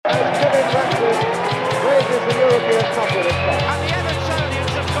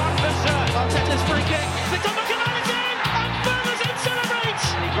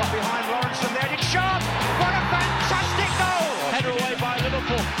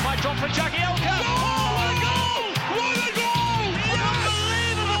Drop for Jagielka. Oh, what a goal! What a goal!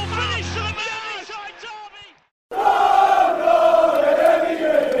 Unbelievable finish to the Merseyside derby.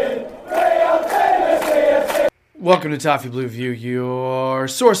 Welcome to Toffee Blue View, your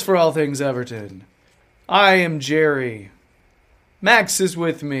source for all things Everton. I am Jerry. Max is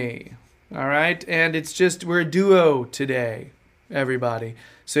with me. All right? And we're a duo today, everybody.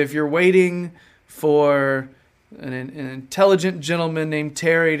 So if you're waiting for an intelligent gentleman named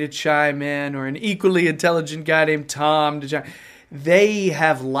Terry to chime in, or an equally intelligent guy named Tom to chime in, they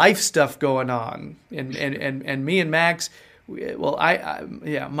have life stuff going on. And me and Max,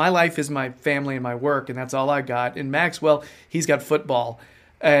 my life is my family and my work, and that's all I got. And Max, well, he's got football.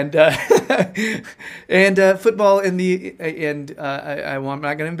 And football I'm not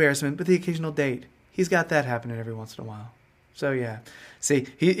going to embarrass him, but the occasional date. He's got that happening every once in a while. So yeah. See,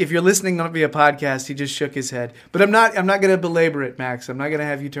 if you're listening via podcast, he just shook his head. But I'm not going to belabor it, Max. I'm not going to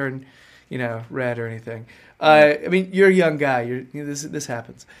have you turn, red or anything. I mean, you're a young guy. This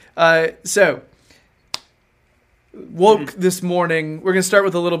happens. So woke this morning. We're going to start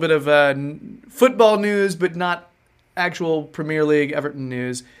with a little bit of football news, but not actual Premier League Everton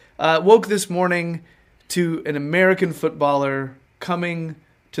news. Woke this morning to an American footballer coming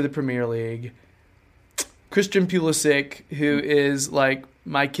to the Premier League. Christian Pulisic, who is like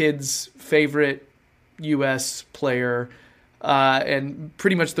my kid's favorite U.S. player, and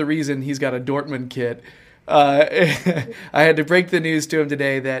pretty much the reason he's got a Dortmund kit. I had to break the news to him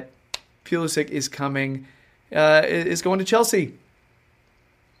today that Pulisic is going to Chelsea.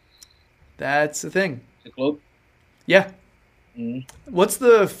 That's the thing. The club? Yeah. Mm. What's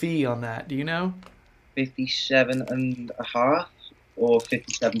the fee on that? Do you know? 57.5 or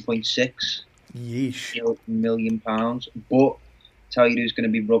 57.6. Yeesh. £1 million. But tell you who's going to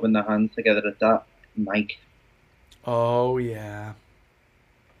be rubbing their hands together at that? Mike. Oh, yeah.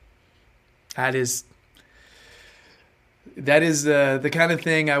 That is the kind of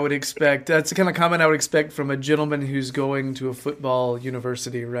thing I would expect. That's the kind of comment I would expect from a gentleman who's going to a football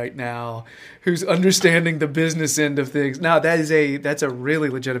university right now, who's understanding the business end of things. Now, that's a really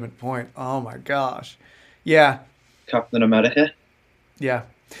legitimate point. Oh, my gosh. Yeah. Captain America. Yeah.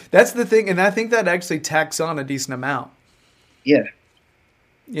 That's the thing, and I think that actually tacks on a decent amount. Yeah.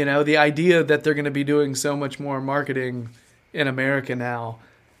 The idea that they're going to be doing so much more marketing in America now.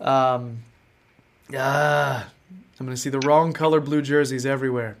 I'm going to see the wrong color blue jerseys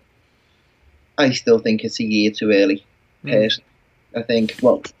everywhere. I still think it's a year too early. Personally. I think,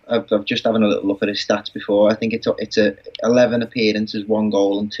 I've just having a little look at his stats before. I think it's 11 appearances, 1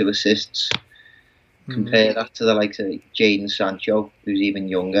 goal and 2 assists. Compare that to the likes of Jadon Sancho, who's even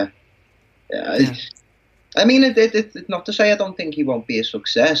younger. I mean, it's not to say I don't think he won't be a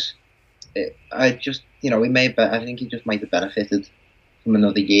success. I just, I think he just might have benefited from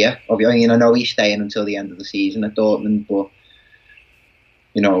another year. I mean, I know he's staying until the end of the season at Dortmund, but,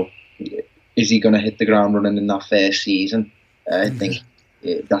 is he going to hit the ground running in that first season? I think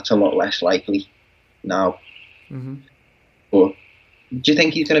that's a lot less likely now. Mm-hmm. But do you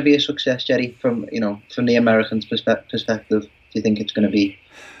think he's going to be a success, Jerry, from the Americans' perspective? Do you think it's going to be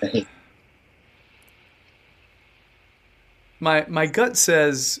a hit? My gut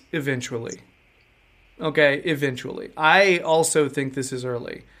says eventually. Okay, eventually. I also think this is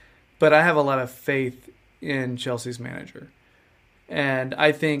early, but I have a lot of faith in Chelsea's manager, and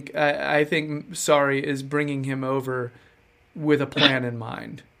I think Sarri is bringing him over with a plan in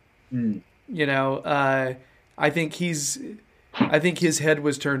mind. I think his head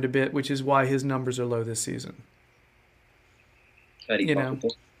was turned a bit, which is why his numbers are low this season. Very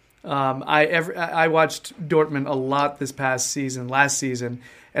possible. I watched Dortmund a lot last season,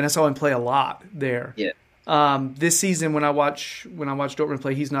 and I saw him play a lot there. Yeah. This season, when I watch Dortmund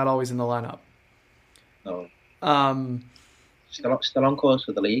play, he's not always in the lineup. No. Still on course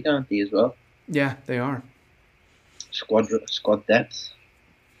for the league, aren't they, as well? Yeah, they are. Squad depth,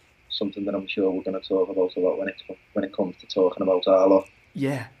 something that I'm sure we're going to talk about a lot when it comes to talking about Arlo.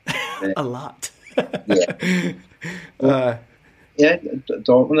 Yeah, a lot. Yeah.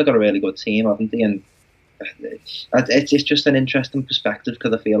 Dortmund have got a really good team, haven't they? And it's just an interesting perspective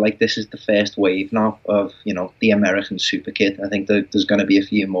because I feel like this is the first wave now of the American super kid. I think there's going to be a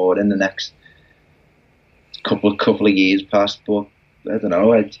few more in the next couple of years past, but I don't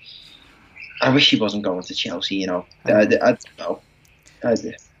know. I wish he wasn't going to Chelsea. I don't know.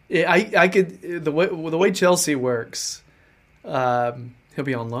 Yeah, I could the way Chelsea works. He'll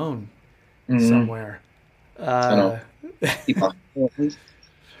be on loan somewhere. I know.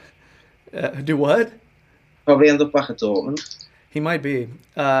 Do what? Probably end up back at Dortmund. He might be.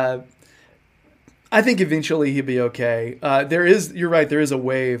 I think eventually he'll be okay. You're right, there is a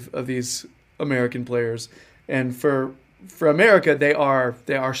wave of these American players, and for America, they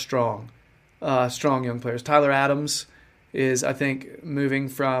are strong, strong young players. Tyler Adams is, I think, moving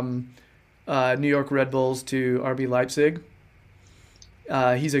from New York Red Bulls to RB Leipzig.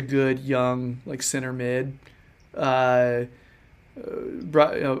 He's a good young center mid. Weston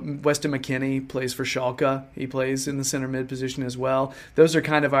McKennie plays for Schalke. He plays in the center mid position as well. Those are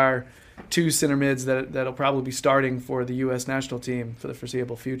kind of our two center mids that'll probably be starting for the U.S. national team for the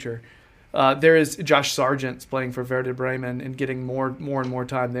foreseeable future. There is Josh Sargent's playing for Werder Bremen and getting more and more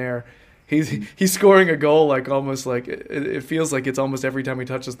time there. He's scoring a goal almost it feels like it's almost every time he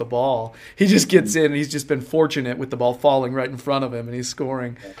touches the ball. He just gets in and he's just been fortunate with the ball falling right in front of him and he's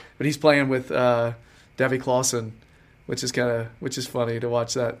scoring. But he's playing with Davy Clausen, which is funny to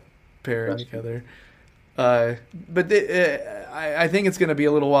watch that pairing together. I think it's going to be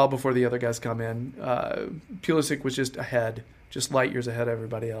a little while before the other guys come in. Pulisic was just light years ahead of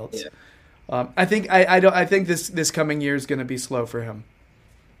everybody else. Yeah. I think this coming year is going to be slow for him.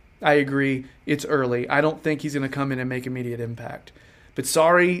 I agree. It's early. I don't think he's going to come in and make immediate impact. But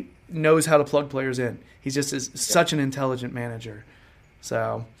Sarri knows how to plug players in. He just is such an intelligent manager.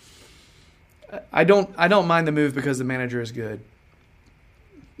 So I don't mind the move because the manager is good.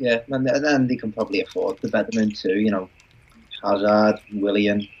 Yeah, and they can probably afford the betterment too. Hazard,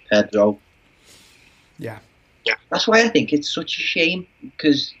 Willian, Pedro. Yeah. That's why I think it's such a shame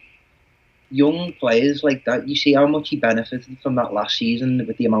because young players like that, you see how much he benefited from that last season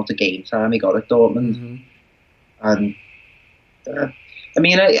with the amount of game time he got at Dortmund. Mm-hmm. And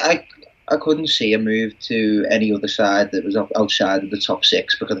I couldn't see a move to any other side that was outside of the top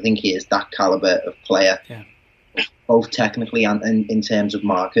six because I think he is that calibre of player. Yeah. Both technically and in terms of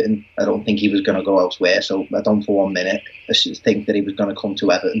marketing. I don't think he was going to go elsewhere, so I don't for 1 minute think that he was going to come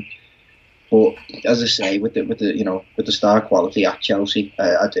to Everton. But as I say, with the star quality at Chelsea,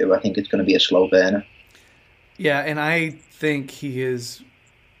 I think it's going to be a slow burner. Yeah, and I think he is.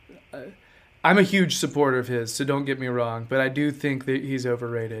 I'm a huge supporter of his, so don't get me wrong, but I do think that he's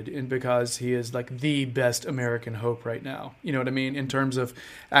overrated, and because he is the best American hope right now. You know what I mean? In terms of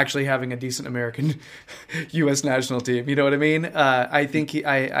actually having a decent American U.S. national team. You know what I mean? I think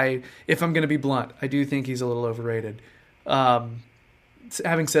if I'm going to be blunt, I do think he's a little overrated.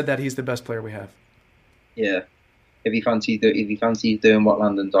 Having said that, he's the best player we have. Yeah, if he fancies doing what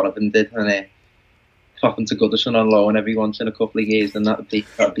Landon Donovan did and popping to Goodison on loan every once in a couple of years, then that'd be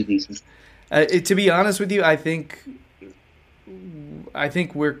decent. To be honest with you, I think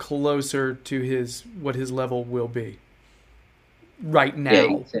we're closer to what his level will be right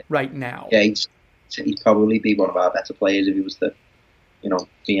now. Yeah, he'd probably be one of our better players if he was to,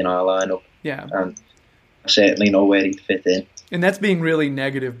 be in our lineup. Yeah, and I certainly know where he'd fit in. And that's being really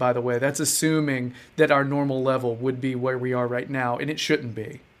negative, by the way. That's assuming that our normal level would be where we are right now, and it shouldn't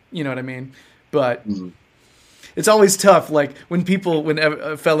be. You know what I mean? But it's always tough. When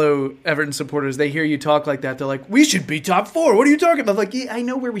fellow Everton supporters, they hear you talk like that, they're like, "We should be top 4. What are you talking about?" Yeah, I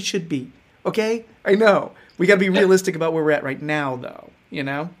know where we should be. Okay, I know. We got to be realistic about where we're at right now, though.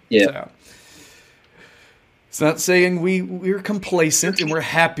 Yeah. So, it's not saying we're complacent and we're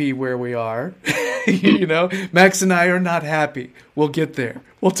happy where we are. Max and I are not happy. We'll get there.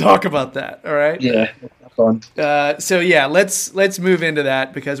 We'll talk about that. All right. Yeah. Fun. Let's move into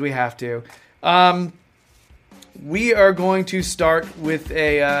that because we have to. We are going to start with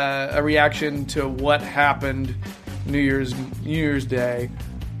a reaction to what happened New Year's Day.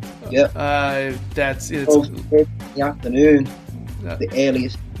 Yeah. It's in the afternoon, the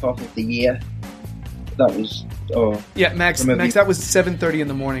earliest half of the year. That was Max. That was 7:30 in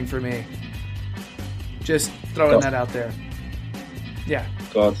the morning for me. Just throwing that out there. Yeah.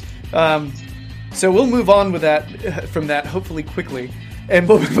 God. So we'll move on with that from that hopefully quickly, and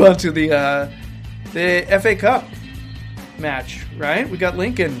we'll move on to the FA Cup match. Right? We got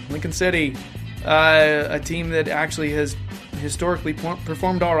Lincoln City, a team that actually has historically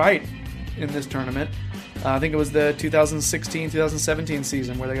performed all right in this tournament. I think it was the 2016-2017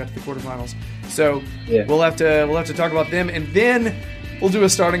 season where they got to the quarterfinals. So we'll have to talk about them, and then we'll do a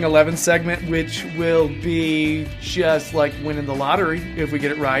starting 11 segment, which will be just like winning the lottery if we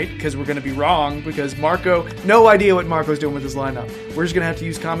get it right, because we're going to be wrong, because Marco, no idea what Marco's doing with his lineup. We're just going to have to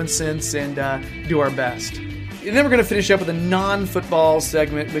use common sense and do our best. And then we're going to finish up with a non-football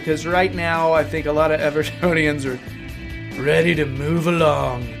segment, because right now I think a lot of Evertonians are ready to move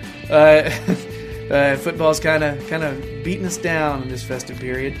along. Football's kind of beating us down in this festive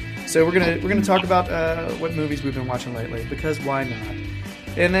period, so we're gonna talk about what movies we've been watching lately, because why not?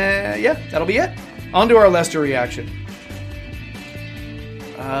 And that'll be it. On to our Leicester reaction.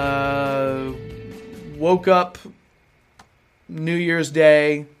 woke up New Year's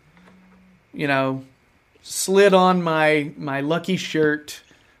Day, slid on my lucky shirt,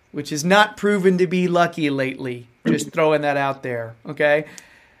 which has not proven to be lucky lately. Just throwing that out there, okay?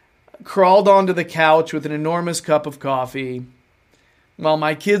 Crawled onto the couch with an enormous cup of coffee while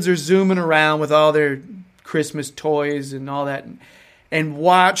my kids are zooming around with all their Christmas toys and all that, and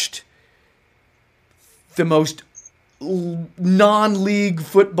watched the most non-league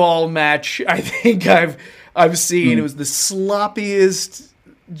football match I think I've seen. It was the sloppiest,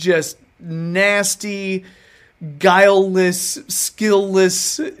 just nasty, guileless,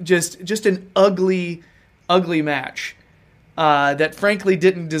 skillless, just an ugly match that frankly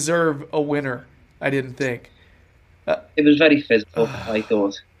didn't deserve a winner. I didn't think. It was very physical, I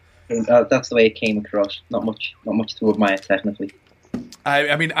thought. That's the way it came across. Not much to admire technically.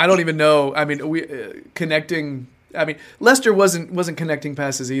 I mean, I don't even know. I mean, we connecting. I mean, Leicester wasn't connecting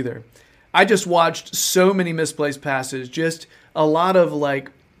passes either. I just watched so many misplaced passes. Just a lot of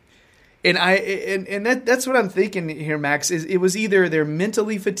and that's what I'm thinking here, Max. Is it was either they're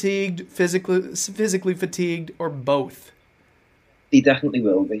mentally fatigued, physically fatigued, or both. They definitely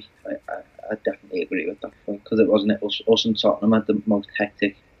will be. I definitely agree with that point, because it wasn't us and Tottenham had the most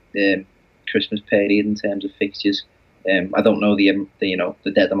hectic Christmas period in terms of fixtures. I don't know the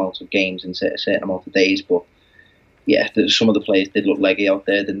dead amount of games in a certain amount of days, but yeah, some of the players did look leggy out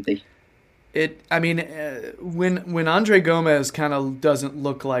there, didn't they? When Andre Gomez kind of doesn't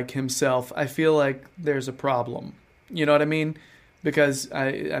look like himself, I feel like there's a problem. You know what I mean? Because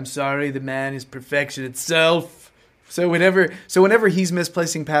I'm sorry, the man is perfection itself. So whenever he's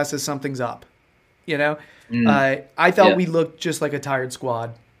misplacing passes, something's up. I thought we looked just like a tired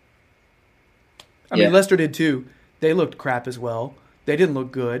squad. I mean, Leicester did too. They looked crap as well. They didn't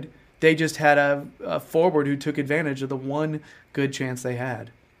look good. They just had a forward who took advantage of the one good chance they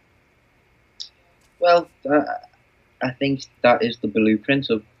had. Well, I think that is the blueprint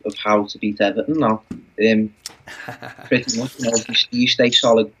of how to beat Everton now. Pretty much, you stay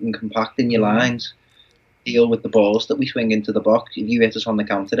solid and compact in your lines. Deal with the balls that we swing into the box. If you hit us on the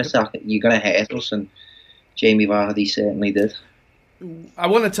counter attack, you're going to hurt us, and Jamie Vardy certainly did. I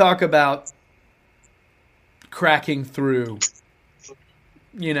want to talk about cracking through,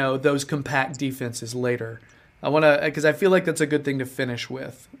 those compact defenses later. Because I feel like that's a good thing to finish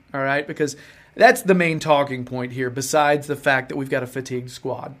with. All right, because that's the main talking point here. Besides the fact that we've got a fatigued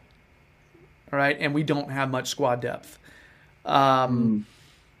squad, all right, and we don't have much squad depth. Anybody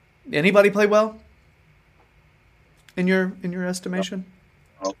play well? In your estimation?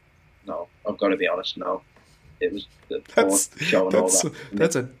 No, I've got to be honest. No, it was the showing all that.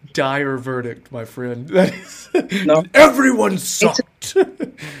 That's a dire verdict, my friend. That is, no, everyone sucked.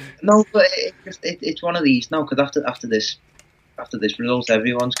 No, but it's one of these. No, because after this result,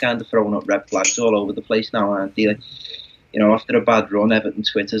 everyone's kind of throwing up red flags all over the place now, aren't they? After a bad run, Everton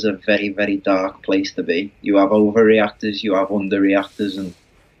Twitter's a very, very dark place to be. You have overreactors, you have underreactors, and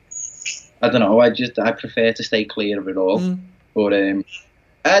I don't know. I prefer to stay clear of it all. But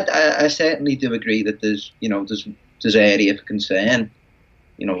I certainly do agree that there's area for concern.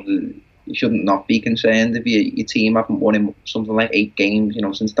 You shouldn't not be concerned if your team haven't won in something like 8 games.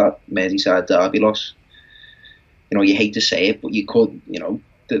 Since that Merseyside derby loss. You hate to say it, but you could.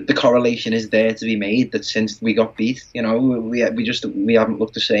 The correlation is there to be made that since we got beat, we haven't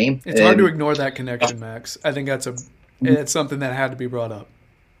looked the same. It's hard to ignore that connection, Max. I think it's something that had to be brought up.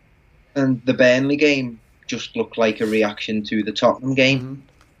 And the Burnley game just looked like a reaction to the Tottenham game.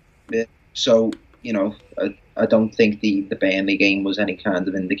 Mm-hmm. So, I don't think the Burnley game was any kind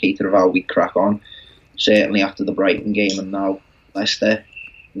of indicator of how we crack on. Certainly after the Brighton game and now Leicester,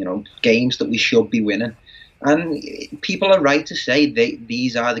 games that we should be winning. And people are right to say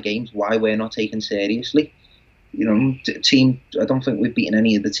these are the games why we're not taken seriously. I don't think we've beaten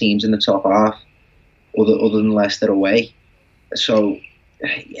any of the teams in the top half other than Leicester away. So,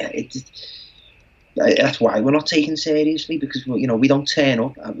 yeah, that's why we're not taken seriously, because we don't turn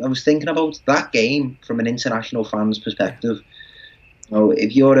up. I was thinking about that game from an international fan's perspective.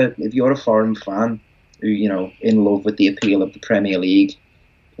 If you're a foreign fan who in love with the appeal of the Premier League,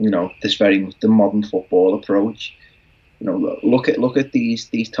 this very the modern football approach, look at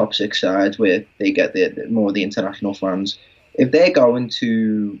these top 6 sides where they get more the international fans. If they're going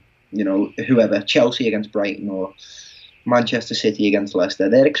to whoever, Chelsea against Brighton or Manchester City against Leicester,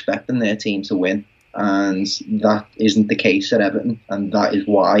 they're expecting their team to win, and that isn't the case at Everton, and that is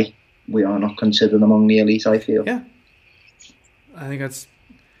why we are not considered among the elite, I feel. Yeah, I think that's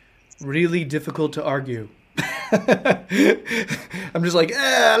really difficult to argue. I'm just like,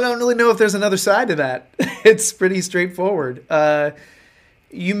 I don't really know if there's another side to that. It's pretty straightforward.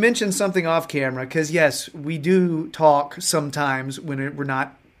 You mentioned something off camera because yes, we do talk sometimes when we're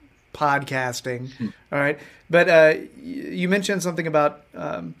not podcasting. All right, but you mentioned something about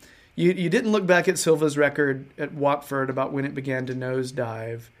you didn't look back at Silva's record at Watford about when it began to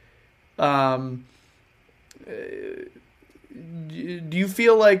nosedive. Do you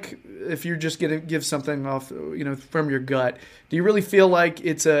feel like, if you're just going to give something off, from your gut, do you really feel like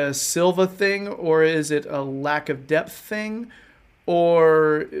it's a Silva thing, or is it a lack of depth thing,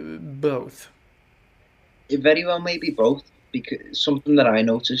 or both? It very well may be both, because something that I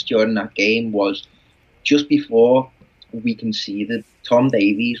noticed during that game was just before we conceded, Tom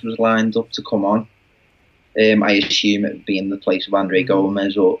Davies was lined up to come on. I assume it would be in the place of Andre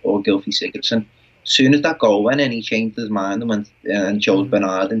Gomez or Gylfi Sigurdsson. As soon as that goal went in, he changed his mind and chose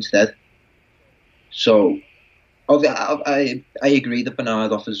Bernard instead. So I agree that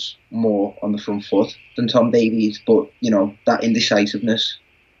Bernard offers more on the front foot than Tom Davies, but that indecisiveness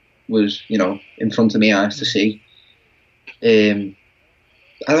was in front of my eyes to see. I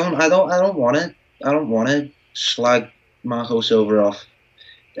don't want to slag Marco Silva off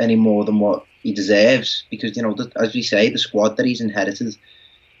any more than what he deserves, because as we say, the squad that he's inherited,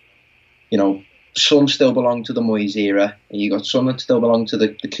 some still belong to the Moyes era, and you've got some that still belong to the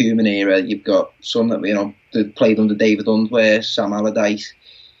Koeman era. You've got some that that played under David Unsworth, Sam Allardyce.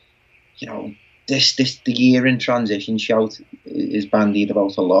 The year in transition shout is bandied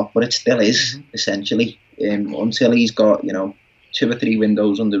about a lot, but it still is essentially until he's got 2 or 3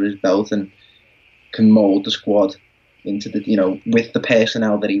 windows under his belt and can mould the squad into the with the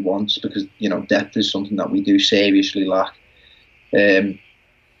personnel that he wants, because depth is something that we do seriously lack.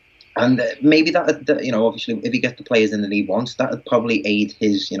 And maybe that obviously, if he gets the players in that he wants, that would probably aid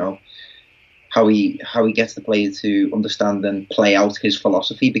his, how he gets the players to understand and play out his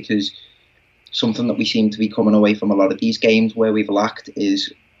philosophy. Because something that we seem to be coming away from a lot of these games where we've lacked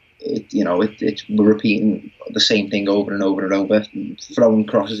is, we're repeating the same thing over and over and over, throwing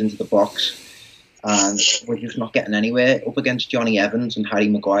crosses into the box, and we're just not getting anywhere. Up against Johnny Evans and Harry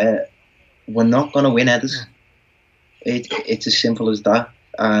Maguire, we're not going to win headers. It's as simple as that.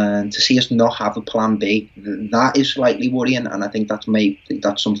 And to see us not have a plan B, that is slightly worrying, and I think that's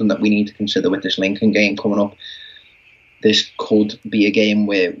something that we need to consider with this Lincoln game coming up. This could be a game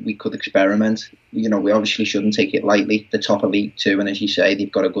where we could experiment. We obviously shouldn't take it lightly. The top of League Two, and as you say,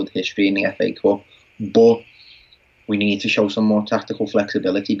 they've got a good history in the FA Cup, but we need to show some more tactical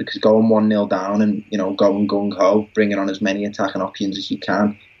flexibility, because going 1-0 down and going gung ho, bringing on as many attacking options as you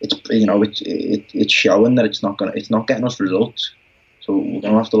can, it's showing that it's not getting us results. So we're going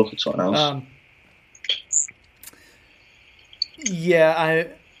to have to look at something else. You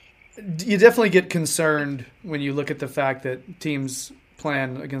definitely get concerned when you look at the fact that teams'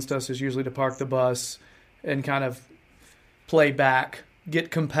 plan against us is usually to park the bus and kind of play back,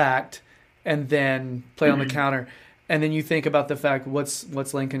 get compact, and then play on the counter. And then you think about the fact, what's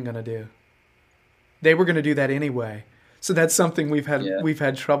Lincoln going to do? They were going to do that anyway. So that's something we've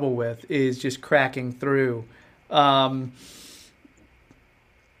had trouble with, is just cracking through.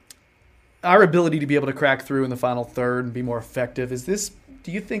 Our ability to be able to crack through in the final third and be more effective,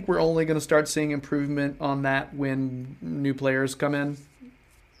 do you think we're only going to start seeing improvement on that when new players come in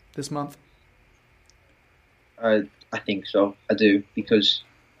this month? I think so. I do, because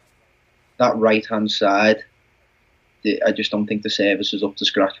that right-hand side, I just don't think the service is up to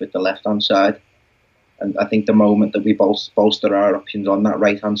scratch with the left-hand side. And I think the moment that we bolster our options on that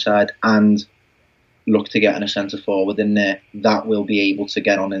right-hand side and look to getting a centre forward in there, that will be able to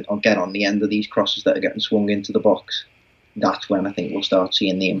get on the end of these crosses that are getting swung into the box. That's when I think we'll start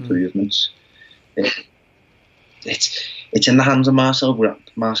seeing the improvements. It's in the hands of Marcel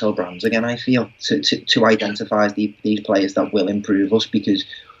Brands again, I feel, to identify these players that will improve us, because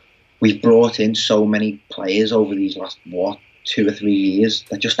we've brought in so many players over these last 2 or 3 years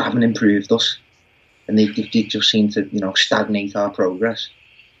that just haven't improved us, and they just seem to stagnate our progress.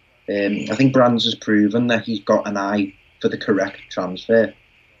 I think Brands has proven that he's got an eye for the correct transfer.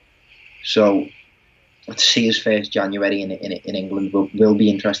 So to see his first January in England will be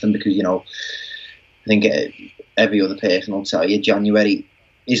interesting, because I think every other person will tell you January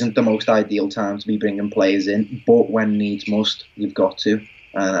isn't the most ideal time to be bringing players in, but when needs must, you've got to.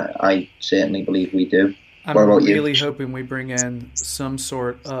 And I certainly believe we do. I'm really hoping we bring in some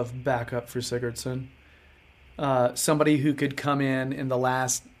sort of backup for Sigurdsson. Somebody who could come in the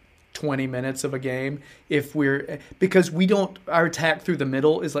last 20 minutes of a game, because our attack through the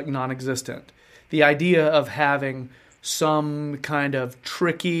middle is like non-existent. The idea of having some kind of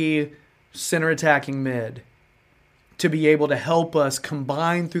tricky center attacking mid to be able to help us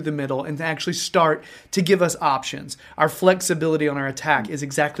combine through the middle and to actually start to give us options. Our flexibility on our attack is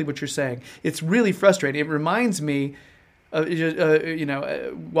exactly what you're saying. It's really frustrating. It reminds me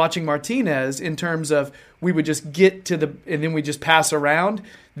watching Martinez in terms of we would just get to and then we just pass around.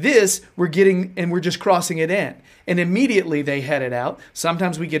 This, we're getting, and we're just crossing it in. And immediately they head it out.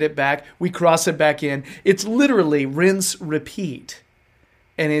 Sometimes we get it back. We cross it back in. It's literally rinse, repeat.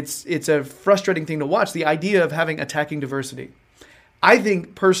 And it's a frustrating thing to watch, the idea of having attacking diversity. I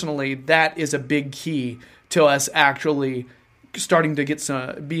think, personally, that is a big key to us actually starting to get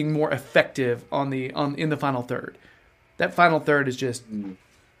being more effective in the final third. That final third is just,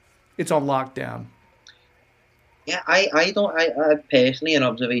 it's on lockdown. Yeah, I personally, an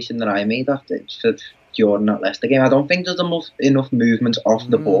observation that I made after Jordan at Leicester game, I don't think there's enough movement off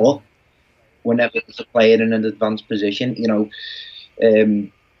the ball whenever there's a player in an advanced position.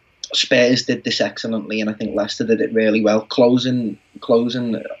 Spurs did this excellently, and I think Leicester did it really well, closing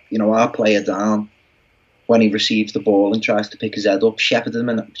our player down when he receives the ball and tries to pick his head up, shepherding him,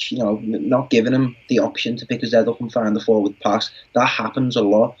 and not giving him the option to pick his head up and find the forward pass. That happens a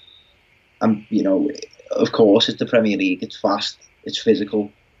lot, and of course, it's the Premier League. It's fast, it's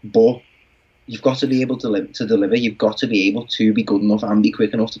physical, but you've got to be able to deliver. You've got to be able to be good enough and be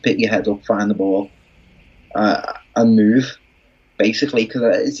quick enough to pick your head up, find the ball, and move. Basically,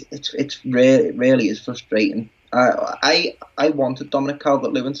 because it really is frustrating. I wanted Dominic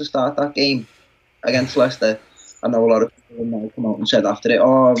Calvert-Lewin to start that game against Leicester. I know a lot of people now come out and said after it,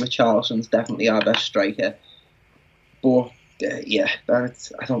 Richarlison's definitely our best striker. But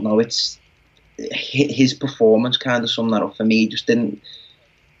I don't know. It's his performance kind of summed that up for me.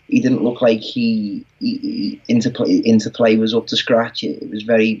 He didn't look like he interplay was up to scratch. He was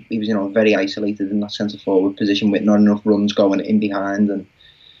very isolated in that centre forward position with not enough runs going in behind, and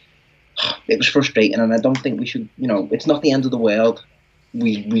it was frustrating. And I don't think we should. It's not the end of the world.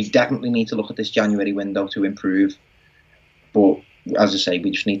 We definitely need to look at this January window to improve. But as I say,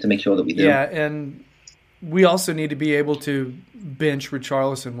 we just need to make sure that we do. Yeah, and we also need to be able to bench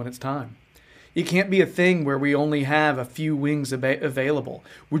Richarlison when it's time. It can't be a thing where we only have a few wings available.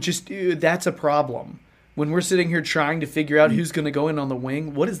 That's a problem. When we're sitting here trying to figure out who's going to go in on the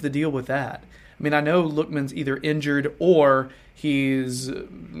wing, what is the deal with that? I mean, I know Lookman's either injured or he's,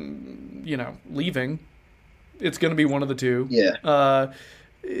 leaving. It's going to be one of the two. Yeah.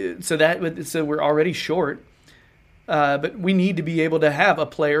 So we're already short. But we need to be able to have a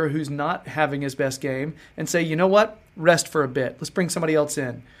player who's not having his best game and say, you know what? Rest for a bit. Let's bring somebody else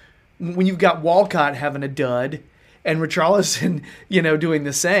in. When you've got Walcott having a dud and Richarlison, doing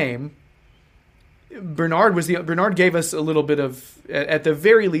the same, Bernard gave us a little bit of, at the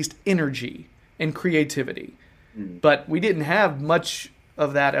very least, energy and creativity, but we didn't have much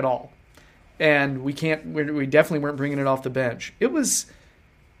of that at all, and we definitely weren't bringing it off the bench. It was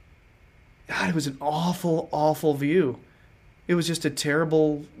an awful, awful view. It was just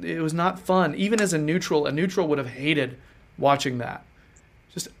it was not fun. Even as a neutral would have hated watching that.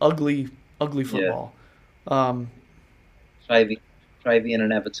 Just ugly football. Yeah. Try being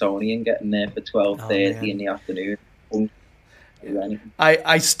an Evertonian, getting there for 12:30 in the afternoon.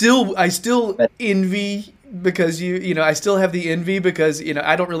 I still envy because I still have the envy because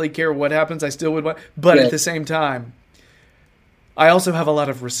I don't really care what happens. I still would want, but at the same time, I also have a lot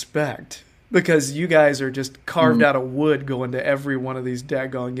of respect because you guys are just carved out of wood going to every one of these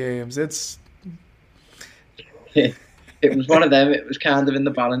daggone games. It's. It was one of them. It was kind of in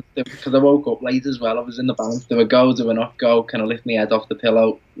the balance because I woke up late as well. I was in the balance. Do I go? Do I not go? Can I lift my head off the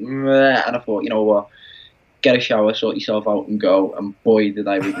pillow? And I thought, you know what? Get a shower, sort yourself out, and go. And boy, did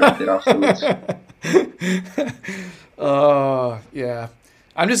I regret it afterwards. Yeah.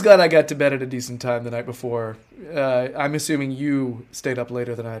 I'm just glad I got to bed at a decent time the night before. I'm assuming you stayed up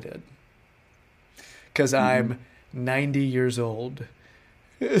later than I did because I'm 90 years old.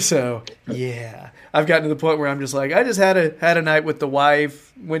 So yeah, I've gotten to the point where I'm just like, I just had a night with the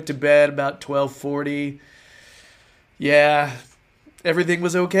wife, went to bed about 12:40. Yeah, everything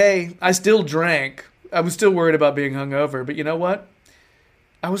was okay. I still drank. I was still worried about being hungover, but you know what?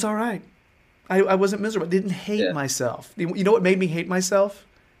 I was all right. I wasn't miserable. I didn't hate myself. You know what made me hate myself?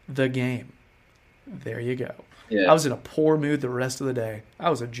 The game. There you go. Yeah. I was in a poor mood the rest of the day. I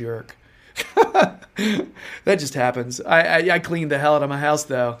was a jerk. That just happens. I cleaned the hell out of my house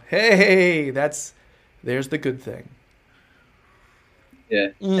though. Hey, there's the good thing. Yeah,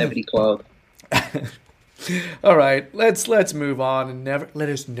 every cloud. All right, let's move on and let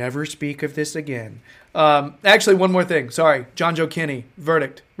us never speak of this again. Actually, one more thing. Sorry, John Joe Kenny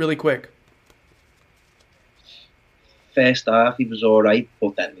verdict, really quick. First half, he was all right,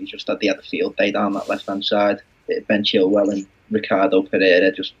 but then he had the field day down that left hand side. Ben Chilwell and Ricardo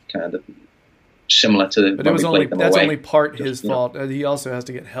Pereira, just kind of similar to. But when it was we only played them that's away. only part Just, his fault. He also has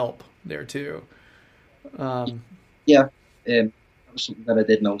to get help there too. Yeah, that was something that I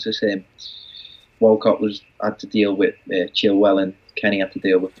did notice. Walcott had to deal with Chilwell, and Kenny had to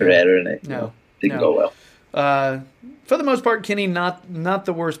deal with Pereira, and it didn't go well. For the most part, Kenny not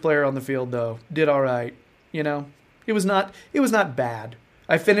the worst player on the field though. Did all right. It was not bad.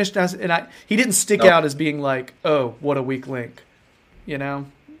 I finished he didn't stick out as being like, oh, what a weak link. Unlucky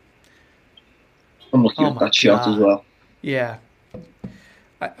with that shot as well. Yeah.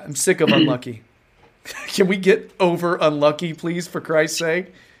 I'm sick of unlucky. Can we get over unlucky, please, for Christ's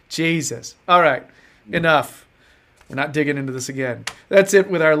sake? Jesus. All right. Enough. We're not digging into this again. That's it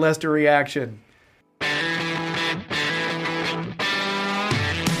with our Leicester reaction.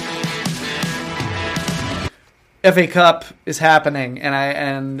 FA Cup is happening,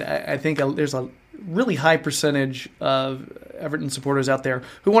 and I think there's a really high percentage of Everton supporters out there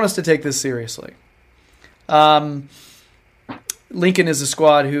who want us to take this seriously. Lincoln is a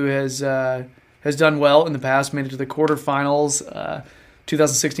squad who has done well in the past, made it to the quarterfinals,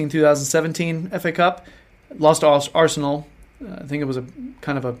 2016-2017 FA Cup, lost to Arsenal. I think it was a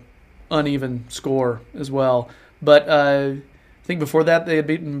kind of a uneven score as well, but I think before that they had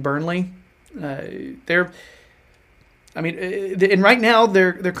beaten Burnley. And right now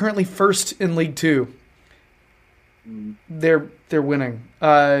they're currently first in League Two. They're winning.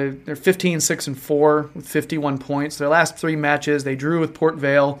 They're 15-6-4 with 51 points. Their last 3 matches, they drew with Port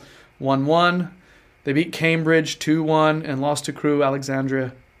Vale 1-1. They beat Cambridge 2-1 and lost to Crewe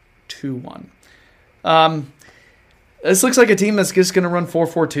Alexandria 2-1. This looks like a team that's just going to run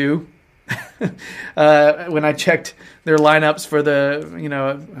 4-4-2. When I checked their lineups for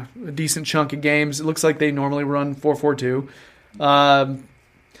a decent chunk of games, it looks like they normally run 4-4-2.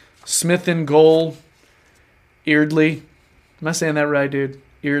 Smith in goal. Eardley. Am I saying that right, dude?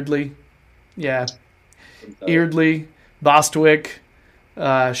 Eardley. Yeah. Eardley, Bostwick,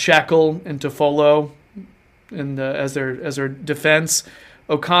 Shackle, and Toffolo as their defense.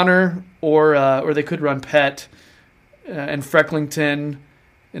 O'Connor, or they could run Pett and Frecklington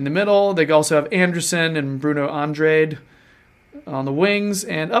in the middle. They also have Anderson and Bruno Andrade on the wings.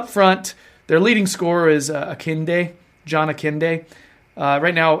 And up front, their leading scorer is Akinde, John Akinde.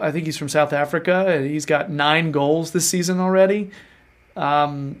 Right now, I think he's from South Africa. He's got 9 goals this season already.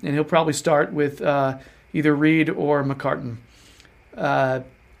 And he'll probably start with either Reed or McCartan. Why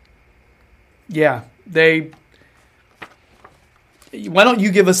don't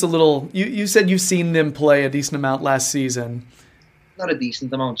you give us a little... You said you've seen them play a decent amount last season. Not a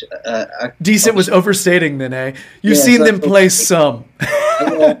decent amount. Decent was overstating then, eh? You've seen them play some.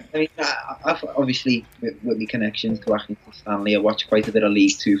 I've obviously, with my connections to Accrington Stanley, I watched quite a bit of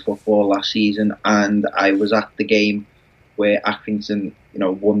League Two football last season, and I was at the game where Accrington,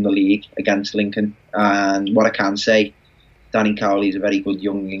 won the league against Lincoln. And what I can say, Danny Cowley is a very good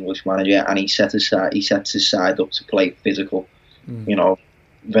young English manager, and he sets his side up to play physical.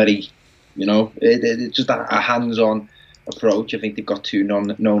 Very, it's just a hands-on approach. I think they've got 2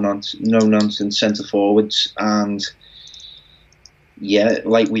 no-nonsense centre forwards, and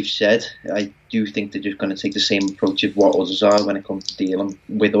like we've said, I do think they're just going to take the same approach as what others are when it comes to dealing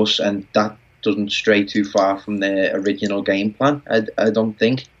with us, and that doesn't stray too far from their original game plan, I don't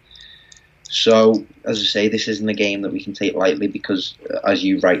think. So, as I say, this isn't a game that we can take lightly because, as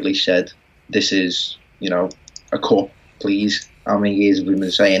you rightly said, this is, a cup, please. How many years have we been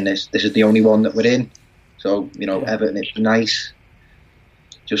saying this? This is the only one that we're in. So, Everton, it's nice.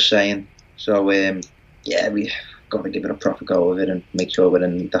 Just saying. So, we've got to give it a proper go of it and make sure we're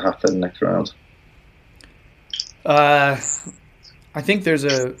in the half for the next round. I think there's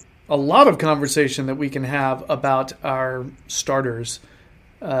a lot of conversation that we can have about our starters,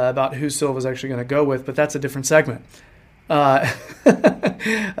 about who Silva's actually going to go with, but that's a different segment.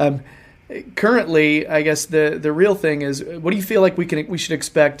 Currently, I guess the real thing is, what do you feel like we should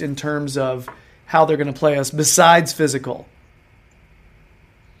expect in terms of how they're going to play us besides physical?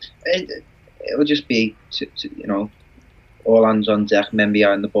 It'll just be, all hands on deck, men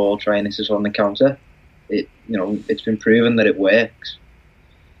behind the ball, trying this on the counter. It's been proven that it works.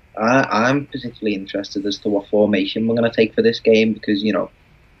 I'm particularly interested as to what formation we're going to take for this game because,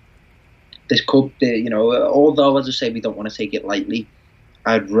 this could, although, as I say, we don't want to take it lightly,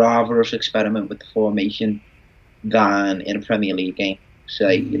 I'd rather us experiment with the formation than in a Premier League game.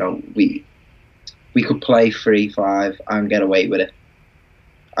 Say, we could play 3-5 and get away with it.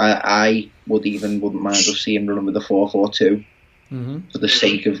 I wouldn't mind us seeing running with a 4-4-2 for the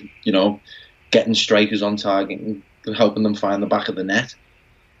sake of, getting strikers on target and helping them find the back of the net.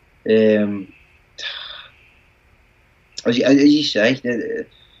 as you say,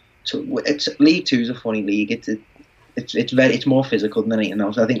 it's League Two is a funny league. It's more physical than anything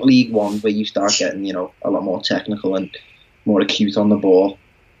else. I think League One, where you start getting a lot more technical and more acute on the ball,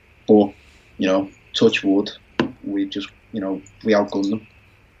 but touch wood, we outgunned them.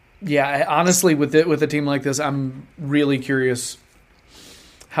 Yeah, honestly, with a team like this, I'm really curious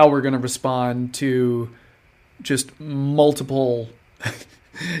how we're going to respond to just multiple,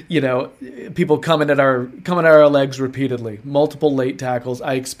 people coming at our legs repeatedly. Multiple late tackles.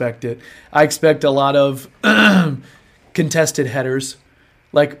 I expect it. I expect a lot of contested headers,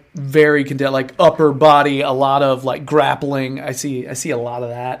 like very contested, like upper body. A lot of like grappling. I see a lot of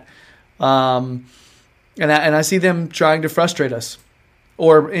that, and I see them trying to frustrate us,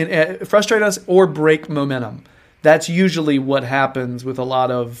 or break momentum. That's usually what happens with a lot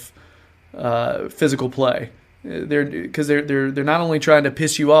of physical play. Because they're not only trying to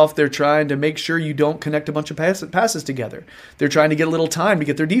piss you off, they're trying to make sure you don't connect a bunch of passes together. They're trying to get a little time to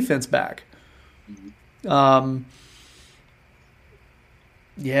get their defense back. I'm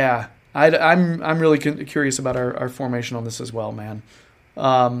really curious about our formation on this as well, man.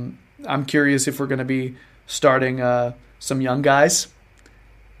 I'm curious if we're going to be starting some young guys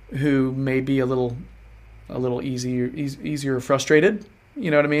who may be a little easier frustrated. You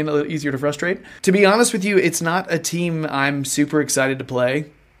know what I mean? A little easier to frustrate. To be honest with you, it's not a team I'm super excited to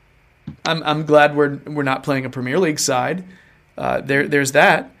play. I'm glad we're not playing a Premier League side. There's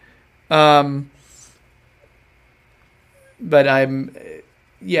that. But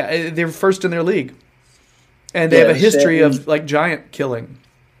they're first in their league, and they have a history of like giant killing.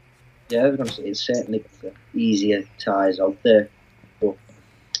 Yeah, I was going to say it's certainly easier ties out there, but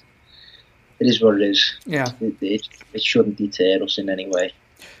it is what it is. Yeah, it shouldn't deter us in any way.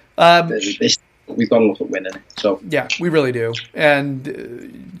 We've got to look at winning it. So yeah, we really do.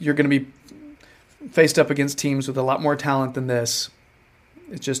 And you're going to be faced up against teams with a lot more talent than this.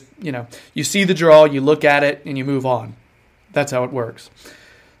 It's just you see the draw, you look at it, and you move on. That's how it works.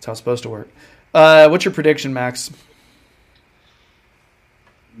 That's how it's supposed to work. What's your prediction, Max?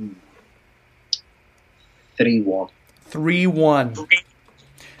 3-1. 3-1.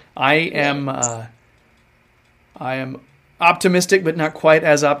 I am optimistic, but not quite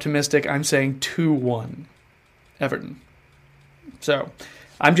as optimistic. I'm saying 2-1, Everton. So,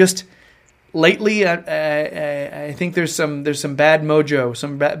 I'm just lately. I think there's some bad mojo,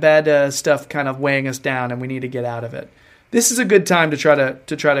 some bad stuff kind of weighing us down, and we need to get out of it. This is a good time to try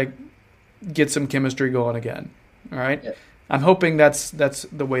to get some chemistry going again. All right. Yep. I'm hoping that's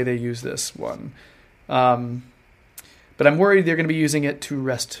the way they use this one. But I'm worried they're going to be using it to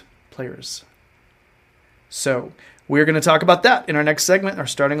rest players. So we're going to talk about that in our next segment, our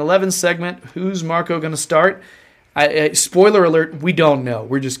starting 11 segment. Who's Marco going to start? Spoiler alert, we don't know.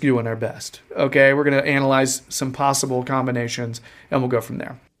 We're just doing our best. Okay, we're going to analyze some possible combinations, and we'll go from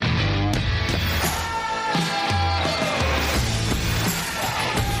there.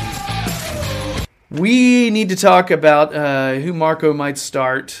 We need to talk about who Marco might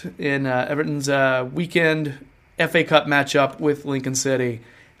start in Everton's weekend FA Cup matchup with Lincoln City.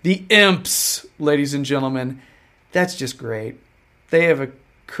 The Imps, ladies and gentlemen. That's just great. They have a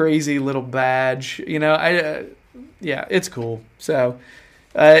crazy little badge. It's cool. So,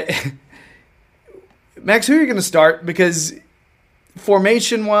 Max, who are you going to start? Because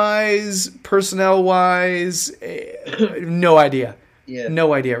formation-wise, personnel-wise, no idea. Yeah.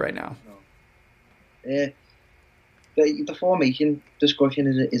 No idea right now. The formation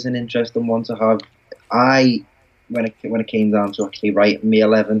discussion is an interesting one to have. When it came down to actually writing me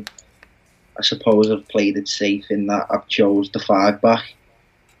 11, I suppose I've played it safe in that I've chose the 5-back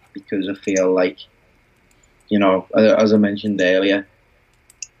because I feel like, as I mentioned earlier,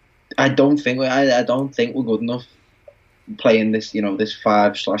 I don't think we're good enough playing this, this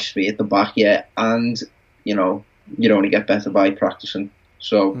 5/3 at the back yet, and you'd only get better by practicing.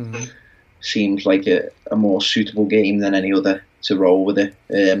 So. Mm-hmm. Seems like a more suitable game than any other to roll with it.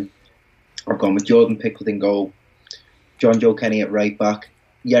 I've gone with Jordan Pickford in goal, John Joe Kenny at right back,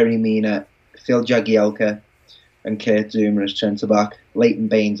 Yerry Mina, Phil Jagielka and Kurt Zouma as centre back, Leighton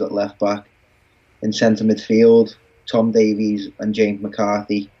Baines at left back. In centre midfield, Tom Davies and James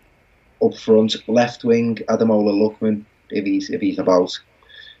McCarthy. Up front, left wing, Ademola Lookman if he's about.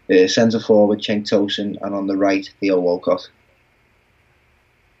 Centre forward, Cenk Tosun, and on the right, Theo Walcott.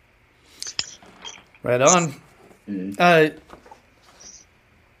 Right on.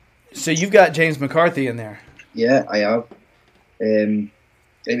 So you've got James McCarthy in there. Yeah, I have.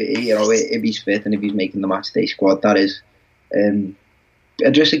 If he's fit and if he's making the matchday squad, that is.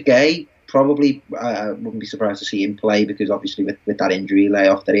 Idrissa Gueye probably I wouldn't be surprised to see him play because obviously with that injury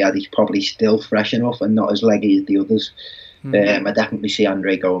layoff that he had, he's probably still fresh enough and not as leggy as the others. I definitely see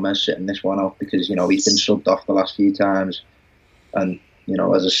Andre Gomez sitting this one out because he's been subbed off the last few times, and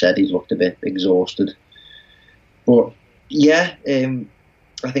as I said, he's looked a bit exhausted. But yeah, I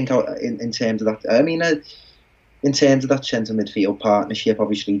think in terms of that, in terms of that centre midfield partnership,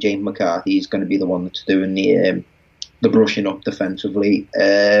 obviously James McCarthy is going to be the one that's doing the brushing up defensively.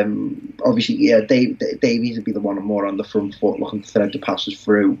 Obviously, yeah, Davies would be the one more on the front foot, looking to thread the passes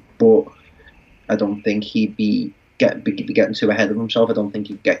through. But I don't think he'd be getting too ahead of himself. I don't think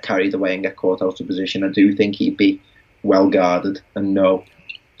he'd get carried away and get caught out of position. I do think he'd be well guarded and to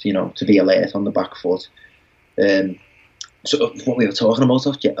be alert on the back foot. So what we were talking about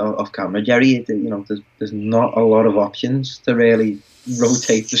off camera, Jerry, there's not a lot of options to really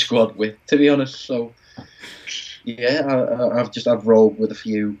rotate the squad with, to be honest. So yeah, I've rolled with a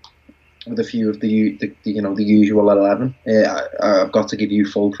few of the usual 11. I've got to give you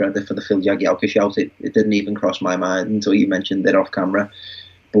full credit for the Phil Jagielka shout. It didn't even cross my mind until you mentioned it off camera.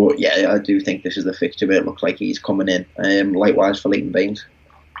 But yeah, I do think this is the fixture where it looks like he's coming in. Likewise for Leighton Baines.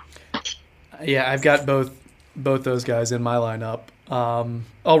 Yeah, I've got both those guys in my lineup.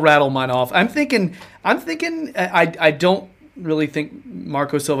 I'll rattle mine off. I'm thinking. I don't really think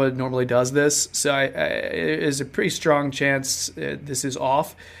Marco Silva normally does this, so there's a pretty strong chance this is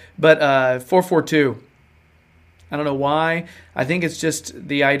off. But 4-4-2. I don't know why. I think it's just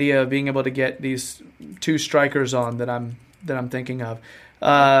the idea of being able to get these two strikers on that I'm thinking of.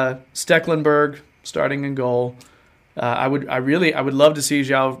 Stecklenburg starting in goal. I would love to see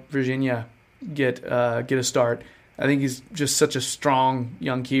João Virginia get a start. I think he's just such a strong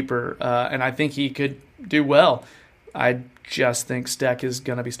young keeper, and I think he could do well. I just think Steck is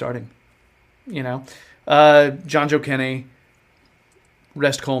going to be starting. John Joe Kenny,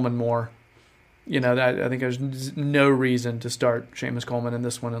 rest Coleman more. I think there's no reason to start Seamus Coleman in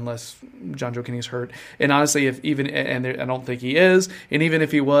this one unless John Joe Kenny's hurt. And honestly, I don't think he is, and even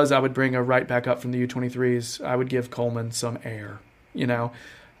if he was, I would bring a right back up from the U23s. I would give Coleman some air.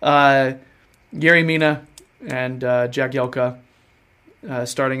 Gary Mina and Jagielka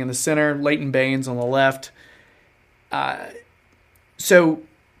starting in the center, Leighton Baines on the left. So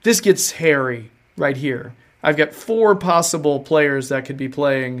this gets hairy right here. I've got 4 possible players that could be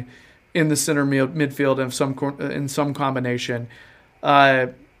playing in the center midfield in some combination.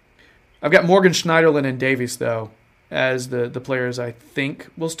 I've got Morgan Schneiderlin and Davies, though, as the players I think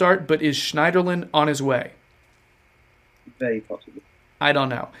will start. But is Schneiderlin on his way? Very possible. I don't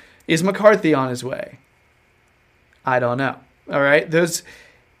know. Is McCarthy on his way? I don't know. All right.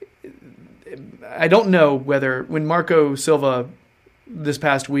 I don't know whether when Marco Silva this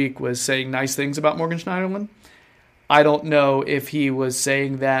past week was saying nice things about Morgan Schneiderlin, I don't know if he was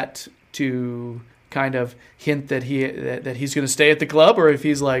saying that to kind of hint that he's going to stay at the club, or if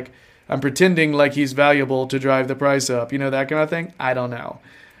he's like, I'm pretending like he's valuable to drive the price up, that kind of thing. I don't know.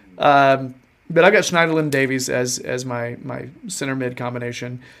 But I got Schneiderlin Davies as my center mid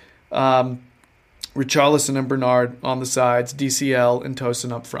combination. Richarlison and Bernard on the sides, DCL and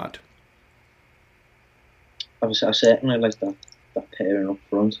Tosin up front. Obviously, I certainly like that pairing up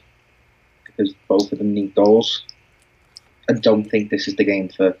front because both of them need goals. I don't think this is the game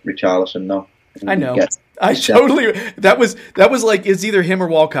for Richarlison, no. I know. That was like, it's either him or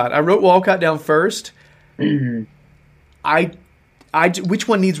Walcott. I wrote Walcott down first. Which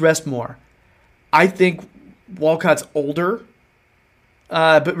one needs rest more? I think Walcott's older,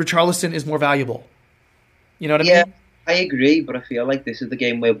 but Richarlison is more valuable. You know what I mean? Yeah, I agree, but I feel like this is the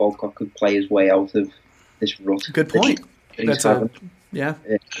game where Walcott could play his way out of this rut. Good point. Yeah.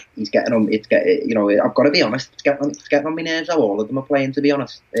 He's getting on. I've got to be honest. It's getting on my nerves how all of them are playing. To be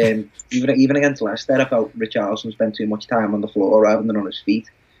honest, even against Leicester, I felt Richarlison spent too much time on the floor rather than on his feet.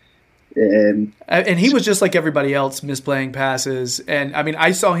 And he was just like everybody else, misplaying passes. And I mean,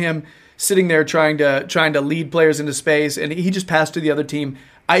 I saw him sitting there trying to lead players into space, and he just passed to the other team.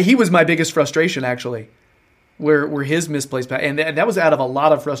 He was my biggest frustration, actually, were his misplaced pass, and that was out of a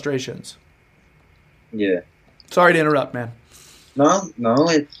lot of frustrations. Yeah. Sorry to interrupt, man. No,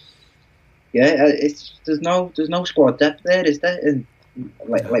 it's there's no squad depth there, is there? And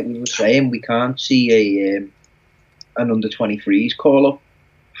like we were saying, we can't see an under 23s call up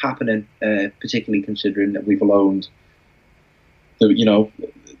happening, particularly considering that we've loaned the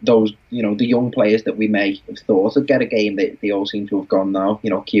young players that we may have thought would get a game. They all seem to have gone now.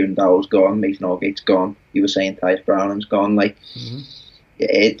 Kieran Dowell's gone, Mason Allgate's gone. You were saying Tyus Brownham's gone.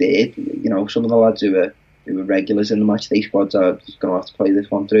 Some of the lads who were regulars in the matchday squads are just going to have to play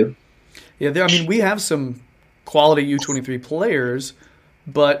this one through. Yeah, we have some quality U23 players,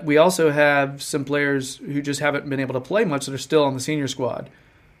 but we also have some players who just haven't been able to play much that are still on the senior squad.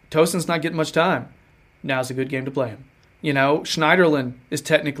 Tosin's not getting much time. Now's a good game to play him. Schneiderlin is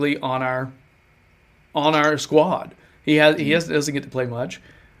technically on our squad. Doesn't get to play much.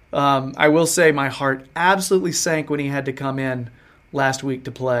 I will say my heart absolutely sank when he had to come in last week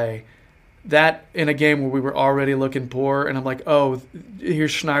to play. That in a game where we were already looking poor, and I'm like, oh,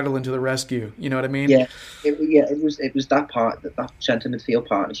 here's Schneiderlin to the rescue. You know what I mean? Yeah, it was that part, that centre midfield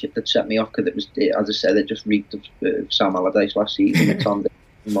partnership that set me off, because it was, as I said, it just reeked of Sam Allardyce last season. It's on the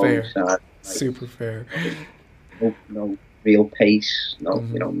fair. Super fair. No real pace, no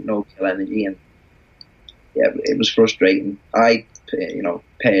real energy, and it was frustrating.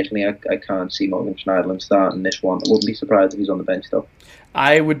 Personally, I can't see Morgan Schneiderlin starting this one. I wouldn't be surprised if he's on the bench though.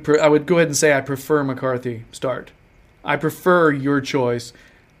 I would go ahead and say I prefer McCarthy start. I prefer your choice.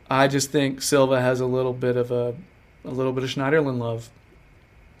 I just think Silva has a little bit of Schneiderlin love.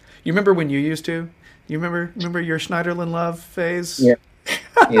 You remember when you used to? You remember your Schneiderlin love phase? Yeah.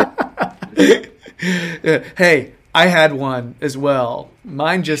 Hey, I had one as well.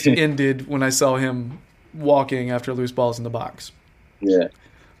 Mine just ended when I saw him walking after loose balls in the box. Yeah.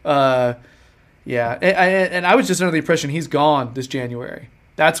 And I was just under the impression he's gone this January.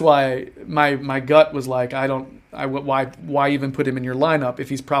 That's why my gut was like, why even put him in your lineup if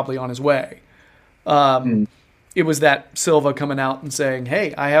he's probably on his way? It was that Silva coming out and saying,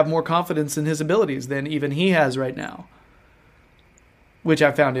 hey, I have more confidence in his abilities than even he has right now, which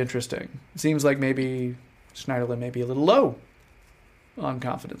I found interesting. It seems like maybe Schneiderlin may be a little low on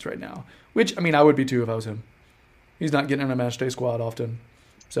confidence right now, which, I mean, I would be too if I was him. He's not getting in a match day squad often.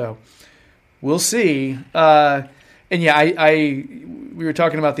 So we'll see. And yeah, we were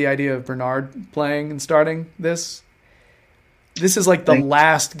talking about the idea of Bernard playing and starting this. This is like the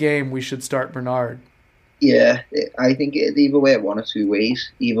last game we should start Bernard. Yeah, I think it'd either way one or two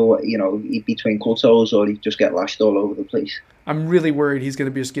ways. Either way, he'd be twinkle toes or he'd just get lashed all over the place. I'm really worried he's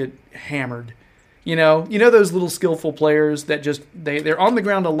going to just get hammered. You know those little skillful players that just they're on the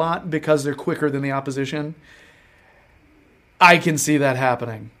ground a lot because they're quicker than the opposition. I can see that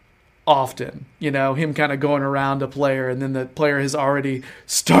happening often. Him kind of going around a player, and then the player has already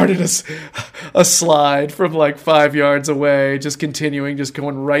started a slide from like 5 yards away, just continuing, just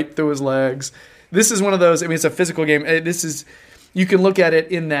going right through his legs. This is one of those. I mean, it's a physical game. You can look at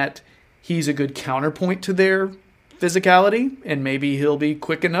it in that he's a good counterpoint to their physicality, and maybe he'll be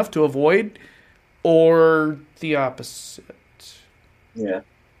quick enough to avoid, or the opposite. Yeah.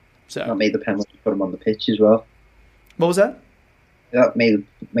 So that made the penalty put him on the pitch as well. What was that? That made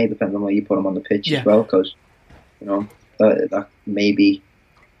depend on where you put him on the pitch as well, because that may be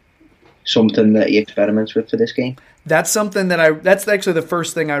something that he experiments with for this game. That's something that's actually the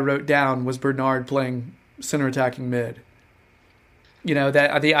first thing I wrote down was Bernard playing center attacking mid.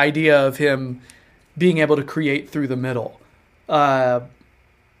 That the idea of him being able to create through the middle.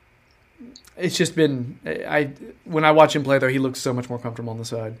 It's just been when I watch him play though, he looks so much more comfortable on the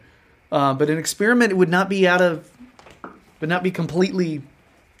side. But an experiment would not be completely,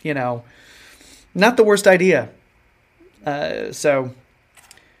 not the worst idea. So,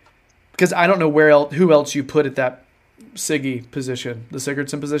 because I don't know who else you put at that Siggy position, the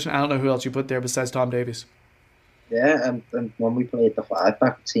Sigurdsson position. I don't know who else you put there besides Tom Davies. Yeah, and when we played the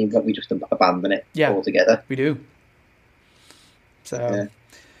 5-back, it seemed like we just abandoned it altogether. We do. So,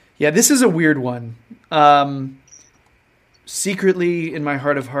 yeah, this is a weird one. Secretly, in my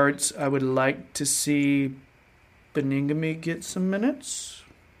heart of hearts, I would like to see Beningame get some minutes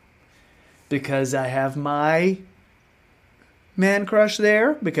because I have my man crush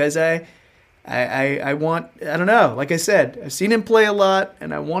there, because I want, I don't know, like I said, I've seen him play a lot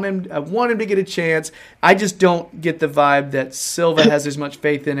and I want him to get a chance. I just don't get the vibe that Silva has as much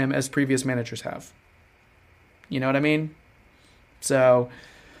faith in him as previous managers have. You know what I mean? So,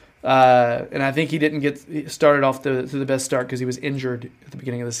 and I think he didn't get started off to the best start because he was injured at the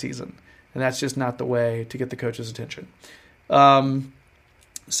beginning of the season. And that's just not the way to get the coach's attention.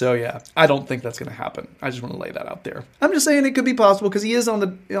 So yeah, I don't think that's going to happen. I just want to lay that out there. I'm just saying it could be possible because he is on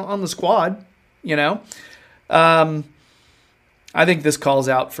the squad. I think this calls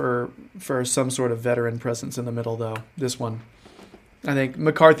out for some sort of veteran presence in the middle, though. This one, I think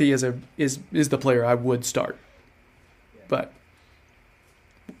McCarthy is the player I would start, but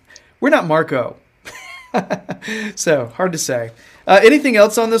we're not Marco, so hard to say. Anything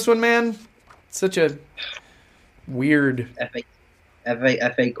else on this one, man? Such a weird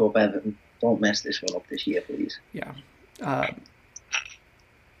FA Cup Everton. Don't mess this one up this year, please. Yeah. I'm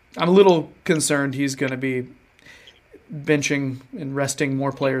a little concerned he's going to be... benching and resting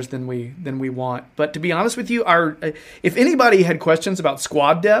more players than we want. But to be honest with you, if anybody had questions about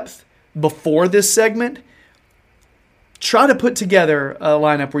squad depth before this segment, try to put together a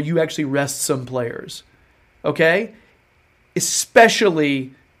lineup where you actually rest some players. Okay?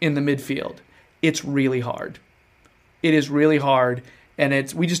 Especially in the midfield. It's really hard. It is really hard,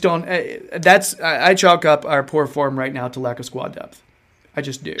 and we just don't. I chalk up our poor form right now to lack of squad depth. I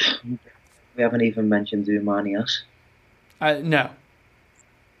just do. We haven't even mentioned Umanias. No,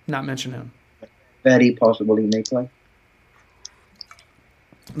 not mention him. Very possible he may play.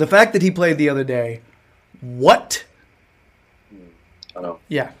 The fact that he played the other day, what? I know.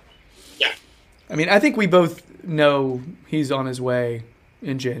 Yeah. I mean, I think we both know he's on his way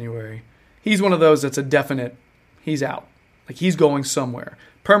in January. He's one of those that's a definite. He's out. Like, he's going somewhere.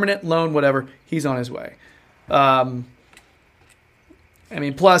 Permanent, loan, whatever. He's on his way. I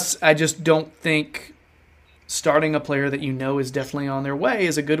mean, plus, I just don't think starting a player that you know is definitely on their way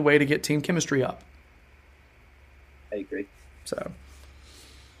is a good way to get team chemistry up. I agree. So,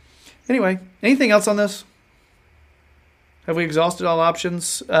 anyway, anything else on this? Have we exhausted all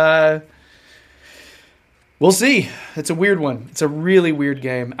options? We'll see. It's a weird one. It's a really weird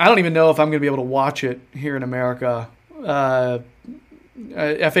game. I don't even know if I'm going to be able to watch it here in America. FA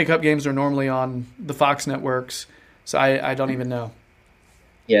Cup games are normally on the Fox networks, so I don't even know.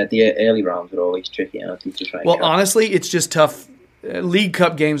 Yeah, the early rounds are always tricky. Well, honestly, it's just tough. League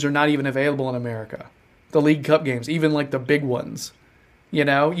Cup games are not even available in America. The League Cup games, even like the big ones. You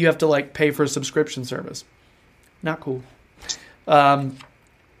know, you have to like pay for a subscription service. Not cool.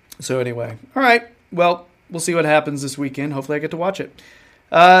 So anyway, all right. Well, we'll see what happens this weekend. Hopefully I get to watch it.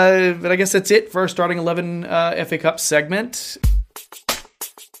 But I guess that's it for our starting 11 FA Cup segment.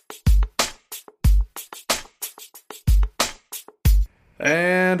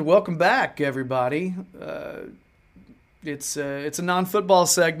 And welcome back, everybody. It's a non-football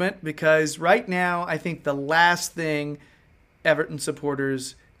segment because right now I think the last thing Everton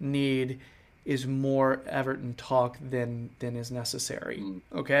supporters need is more Everton talk than is necessary.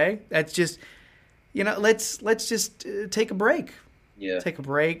 Okay? That's just, let's just take a break. Yeah. Take a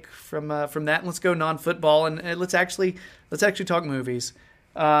break from that, and let's go non-football, and let's actually talk movies.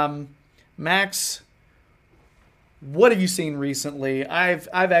 Max, what have you seen recently? I've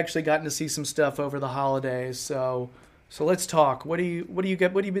actually gotten to see some stuff over the holidays, so let's talk. What do you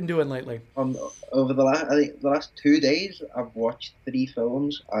been doing lately? Over the last 2 days, I've watched 3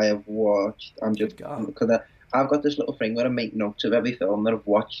 films. I've got this little thing where I make notes of every film that I've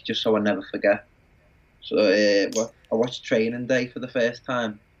watched just so I never forget. So I watched Training Day for the first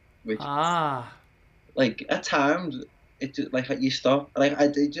time, which like at times it like you stop. Like I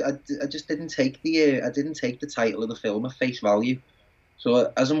just didn't take the title of the film at face value.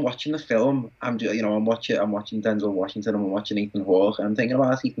 So as I'm watching the film, I'm watching Denzel Washington, I'm watching Ethan Hawke, and I'm thinking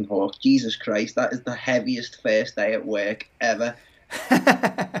about Ethan Hawke. Jesus Christ, that is the heaviest first day at work ever.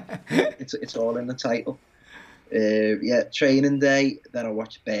 It's all in the title. Training Day. Then I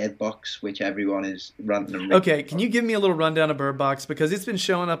watched Bird Box, which everyone is ranting and raving. Okay, can you give me a little rundown of Bird Box, because it's been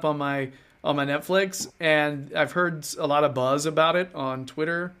showing up on my Netflix, and I've heard a lot of buzz about it on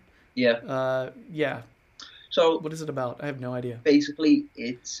Twitter. Yeah. Yeah. So what is it about? I have no idea. Basically,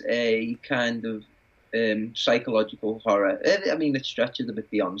 it's a kind of psychological horror. I mean, it stretches a bit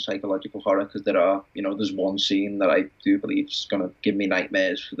beyond psychological horror because there's one scene that I do believe is going to give me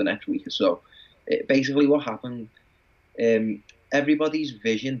nightmares for the next week or so. Basically, what happened, everybody's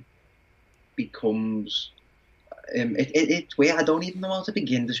vision becomes... it's weird. I don't even know how to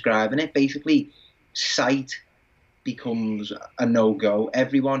begin describing it. Basically, sight becomes a no-go.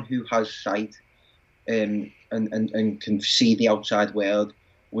 Everyone who has sight and can see the outside world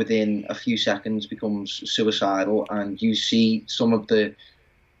within a few seconds becomes suicidal, and you see some of the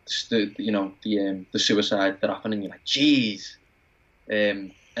suicide that happen, and you're like, jeez.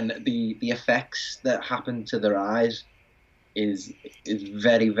 And the effects that happen to their eyes is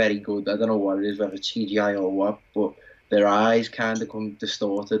very, very good. I don't know what it is, whether it's CGI or what, but their eyes kind of come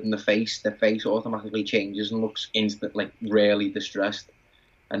distorted, and their face automatically changes and looks really distressed,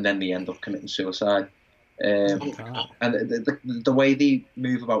 and then they end up committing suicide. And the way they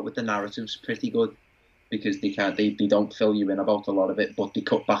move about with the narrative's pretty good, because they don't fill you in about a lot of it, but they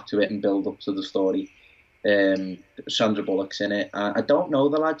cut back to it and build up to the story. Sandra Bullock's in it. I don't know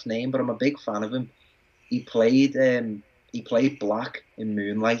the lad's name, but I'm a big fan of him. He played Black in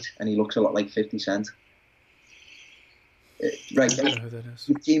Moonlight, and he looks a lot like 50 Cent. Right, I don't know who that is.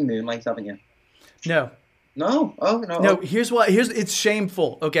 You've seen Moonlight, haven't you? No. No? Oh, no. No, it's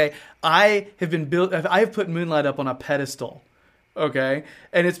shameful, okay? I have put Moonlight up on a pedestal Okay,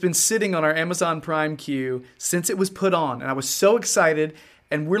 and it's been sitting on our Amazon Prime queue since it was put on, and I was so excited.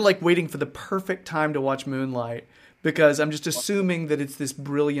 And we're like waiting for the perfect time to watch Moonlight because I'm just assuming that it's this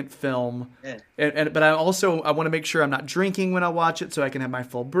brilliant film. Yeah. But I want to make sure I'm not drinking when I watch it so I can have my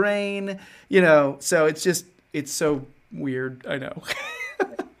full brain. So it's so weird. I know.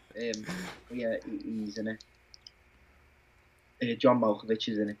 Yeah, he's in it. John Malkovich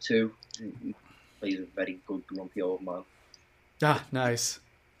is in it too. He plays a very good grumpy old man. Ah, nice.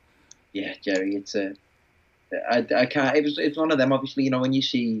 Yeah, Jerry, I can't. It's one of them. Obviously, when you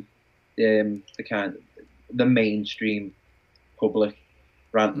see the mainstream public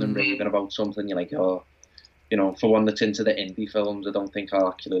ranting and raving about something, you're like, oh, for one that's into the indie films, I don't think I'll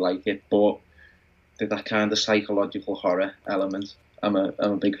actually like it. But that kind of psychological horror element, I'm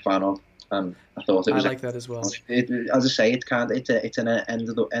a big fan of, and I thought it was. I like that as well. As I say, it's an end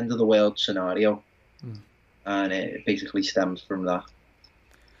of the world scenario, and it basically stems from that.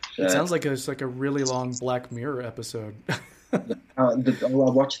 It sounds like it's like a really long Black Mirror episode. I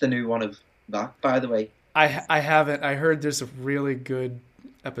watched the new one of that, by the way. I haven't. I heard there's a really good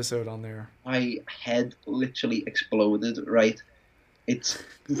episode on there. My head literally exploded. Right, you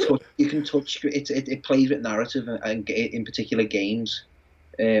can touch. It plays with narrative and in particular games.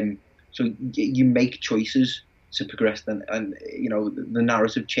 So you make choices to progress, and the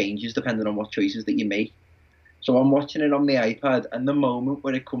narrative changes depending on what choices that you make. So I'm watching it on the iPad, and the moment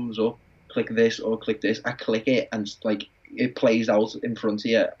where it comes up, click this or click this, I click it, and like it plays out in front of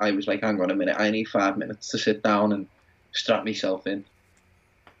you. I was like, hang on a minute, I need 5 minutes to sit down and strap myself in.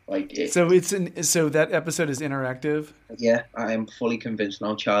 So that episode is interactive. Yeah, I am fully convinced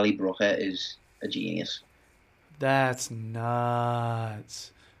now. Charlie Brooker is a genius. That's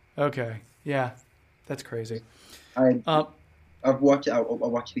nuts. Okay, yeah, that's crazy. I watched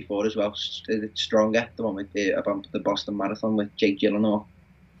it before as well. It's Stronger, the one with about the Boston Marathon with Jake Gyllenhaal.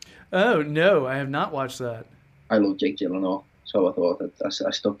 Oh no, I have not watched that. I love Jake Gyllenhaal, so I thought that I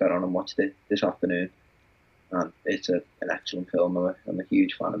stuck that on and watched it this afternoon. And it's an excellent film. I'm a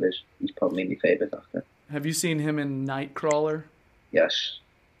huge fan of his. He's probably my favourite actor. Have you seen him in Nightcrawler? Yes.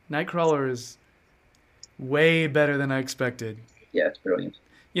 Nightcrawler is way better than I expected. Yeah, it's brilliant.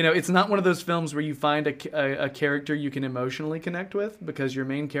 It's not one of those films where you find a character you can emotionally connect with because your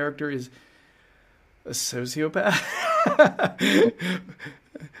main character is a sociopath.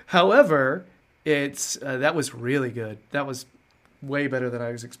 However, that was really good. That was way better than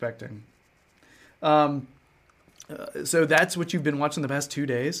I was expecting. So that's what you've been watching the past 2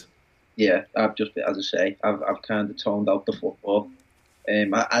 days? Yeah, I've just, as I say, I've kind of toned out the football. I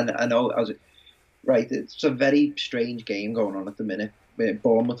know, right, it's a very strange game going on at the minute.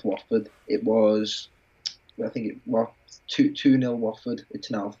 Bournemouth Watford. It was, I think 2-0 Watford. It's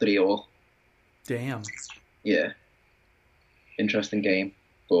now 3-3. Damn. Yeah. Interesting game,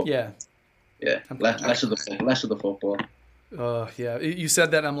 but yeah. Less of the football. Yeah. You said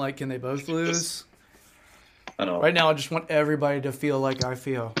that, and I'm like, can they both lose? I know. Right now, I just want everybody to feel like I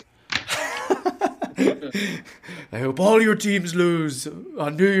feel. I hope all your teams lose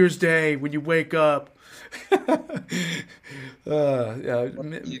on New Year's Day when you wake up. Yeah.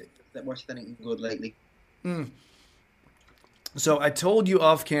 Watched anything good lately? So I told you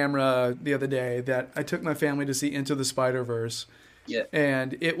off camera the other day that I took my family to see Into the Spider-Verse. Yeah.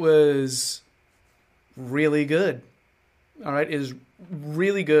 And it was really good. All right. It is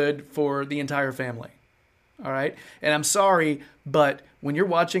really good for the entire family. All right. And I'm sorry, but when you're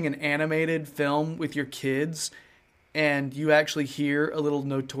watching an animated film with your kids and you actually hear a little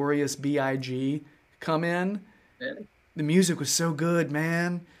Notorious B.I.G. come in, Really? The music was so good,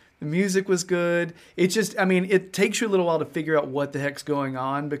 man. The music was good. It just, it takes you a little while to figure out what the heck's going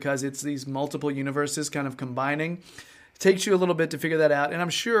on because it's these multiple universes kind of combining. It takes you a little bit to figure that out. And I'm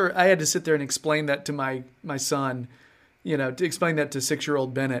sure I had to sit there and explain that to my son, to explain that to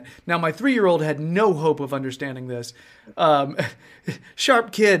 6-year-old Bennett. Now, my 3-year-old had no hope of understanding this.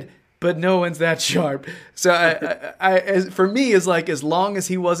 Sharp kid, but no one's that sharp. So for me, it's like as long as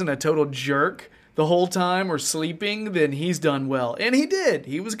he wasn't a total jerk the whole time or sleeping, then he's done well. And he did.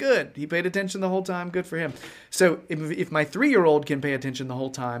 He was good. He paid attention the whole time. Good for him. So if my 3-year-old can pay attention the whole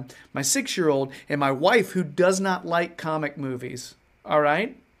time, my 6-year-old and my wife, who does not like comic movies, all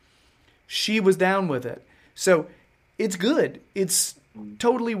right, she was down with it. So it's good. It's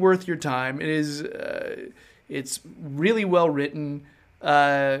totally worth your time. It is. It's really well written.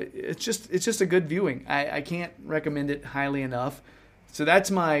 It's just a good viewing. I can't recommend it highly enough. So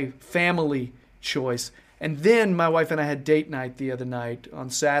that's my family choice. And then my wife and I had date night the other night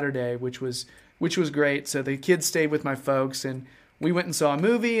on Saturday, which was great. So the kids stayed with my folks, and we went and saw a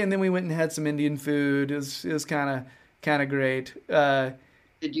movie, and then we went and had some Indian food. It was kind kind of great.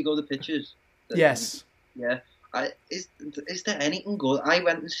 Did you go to the pictures? Yes. Yeah. Is there anything good? I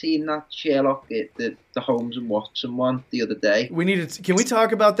went and seen that Sherlock, the Holmes and Watson one the other day. Can we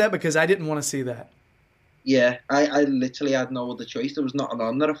talk about that, because I didn't want to see that. Yeah, I literally had no other choice. There was nothing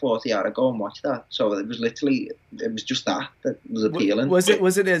on there. I thought, yeah, I'd go and watch that. So it was just that was appealing. Was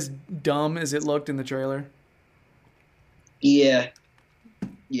it as dumb as it looked in the trailer? Yeah.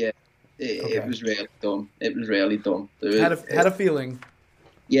 It was really dumb. It was really dumb. Had a feeling.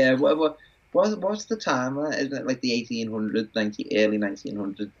 Yeah. What's the time? Isn't it like the 1800s, early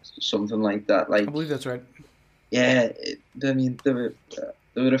 1900s, something like that? Like, I believe that's right. Yeah. I mean, there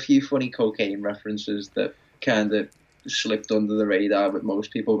were a few funny cocaine references that kind of slipped under the radar with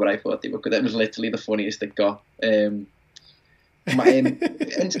most people, but I thought they were good. That was literally the funniest it got. And you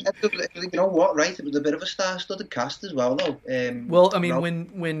know what, right? It was a bit of a star-studded cast as well, though. Well, I mean,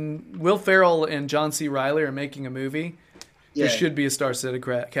 when Will Ferrell and John C. Reilly are making a movie, there should be a star-studded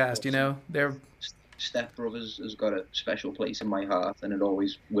cast. You know, Step Brothers has got a special place in my heart, and it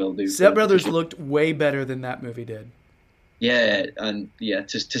always will do. Step Brothers looked way better than that movie did. Yeah, and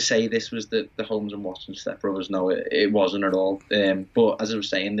to say this was the Holmes and Watson Step Brothers, no, it wasn't at all. But as I was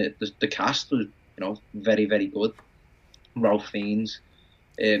saying, the cast was, very, very good. Ralph Fiennes,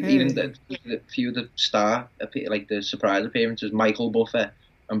 even the few of the the surprise appearances, Michael Buffer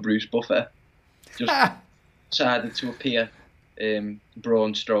and Bruce Buffer, just decided to appear.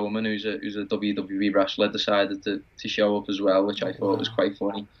 Braun Strowman, who's a WWE wrestler, decided to show up as well, which I thought was quite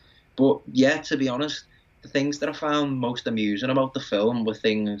funny. But yeah, to be honest, the things that I found most amusing about the film were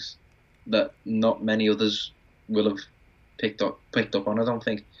things that not many others will have picked up on, I don't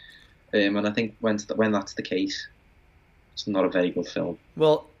think. And I think when that's the case, it's not a very good film.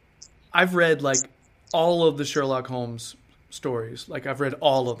 Well, I've read like all of the Sherlock Holmes stories. Like I've read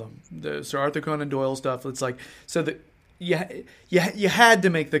all of them. The Sir Arthur Conan Doyle stuff. It's like, so that you had to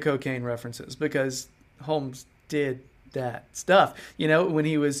make the cocaine references because Holmes did that stuff. When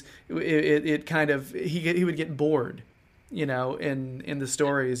he was, it kind of, he would get bored, in the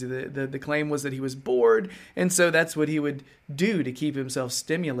stories. The claim was that he was bored, and so that's what he would do to keep himself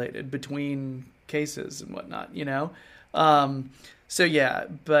stimulated between cases and whatnot, So yeah,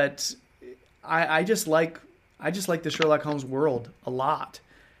 but I just like the Sherlock Holmes world a lot.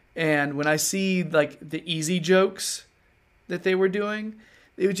 And when I see like the easy jokes that they were doing,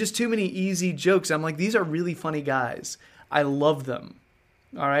 it was just too many easy jokes. I'm like, these are really funny guys. I love them.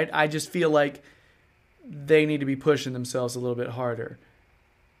 All right. I just feel like they need to be pushing themselves a little bit harder.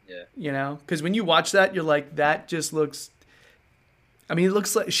 Yeah. Because when you watch that, you're like, that just looks, it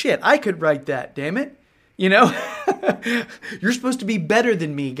looks like shit. I could write that, damn it. You're supposed to be better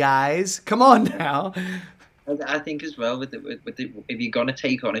than me, guys. Come on now. I think as well, with if you're going to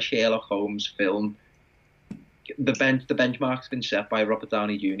take on a Sherlock Holmes film, the benchmark's been set by Robert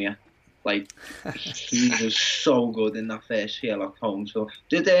Downey Jr. Like, he was so good in that first Sherlock Holmes film.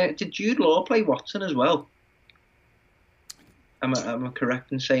 Did Jude Law play Watson as well? Am I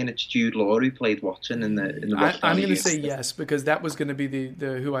correct in saying it's Jude Law who played Watson in the? I'm going to say yes, because that was going to be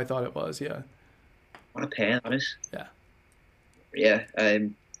the who I thought it was. Yeah. What a pair that is. Yeah. Yeah.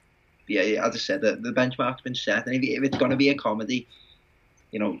 Yeah. As I said, the benchmark's been set, and if it's going to be a comedy,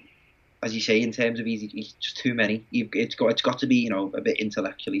 as you say, in terms of easy, it's just too many. It's got to be, a bit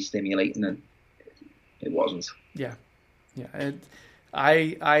intellectually stimulating, and it wasn't. Yeah.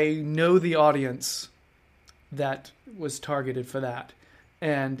 I know the audience that was targeted for that,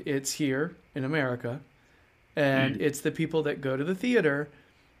 and it's here in America, and it's the people that go to the theater,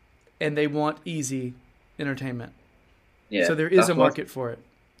 and they want easy entertainment. Yeah. So there is a market for it.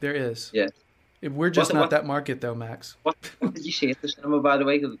 There is. Yeah. We're just not that market, though, Max. What did you see at the cinema, by the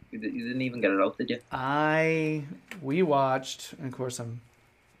way? Because you didn't even get it out, did you? We watched, and of course I'm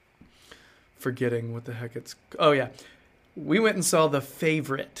forgetting what the heck it's... Oh, yeah. We went and saw The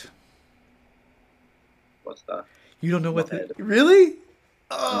Favorite. What's that? You don't know what Really?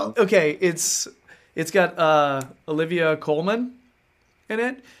 No. Okay, it's got Olivia Colman in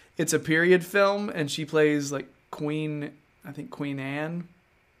it. It's a period film, and she plays, like, Queen Anne.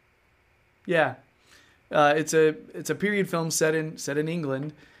 Yeah, it's a period film set in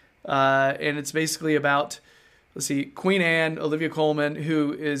England, and it's basically about, let's see, Queen Anne, Olivia Colman,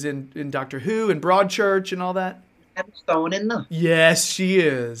 who is in Doctor Who and Broadchurch and all that. Emma Stone in there. Yes, she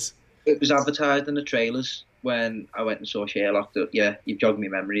is. It was advertised in the trailers when I went and saw Sherlock. Yeah, you've jogged my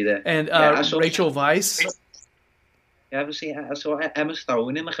memory there. And Rachel Weisz. Yeah, I saw Emma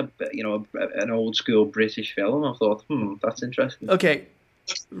Stone in like an old school British film. I thought, that's interesting. Okay.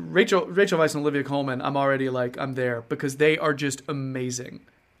 Rachel Weisz and Olivia Colman, I'm already like, I'm there, because they are just amazing.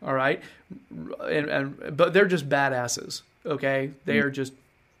 All right, but they're just badasses. Okay, they are just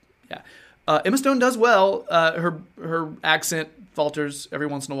yeah. Emma Stone does well. Her accent falters every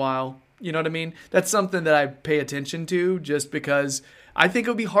once in a while. You know what I mean? That's something that I pay attention to just because I think it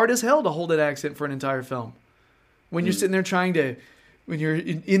would be hard as hell to hold an accent for an entire film. When you're sitting there trying to, when you're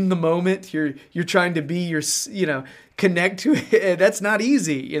in the moment, you're trying to be connect to it. That's not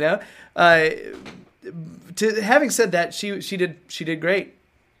easy, Having said that, she did great.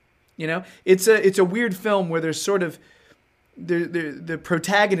 It's a weird film where there's sort of the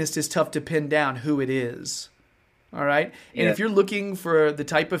protagonist is tough to pin down who it is. All right. And if you're looking for the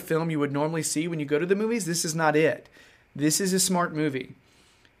type of film you would normally see when you go to the movies, this is not it. This is a smart movie.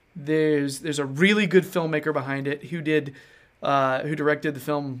 There's a really good filmmaker behind it who directed the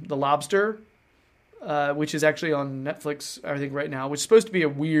film The Lobster, which is actually on Netflix, I think, right now, which is supposed to be a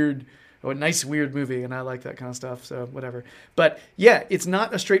nice weird movie, and I like that kind of stuff, so whatever. But yeah, it's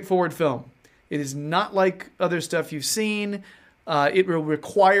not a straightforward film. It is not like other stuff you've seen. It will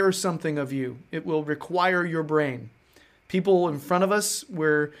require something of you. It will require your brain. People in front of us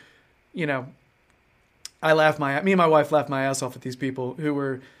were, me and my wife laughed my ass off at these people they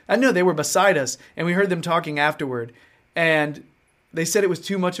were beside us, and we heard them talking afterward, and they said it was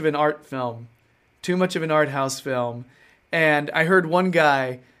too much of an art film, too much of an art house film. And I heard one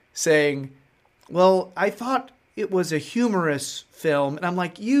guy saying, well, I thought it was a humorous film. And I'm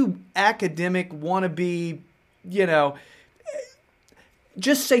like, you academic wannabe,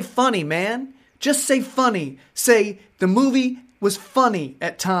 just say funny, man. Just say funny. Say the movie was funny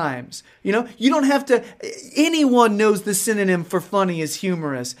at times. You don't have to, anyone knows the synonym for funny is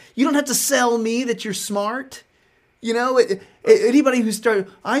humorous. You don't have to sell me that you're smart. Anybody who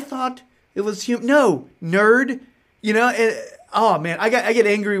started, I thought it was no, nerd. Oh man, I get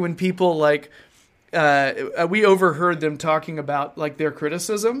angry when people we overheard them talking about their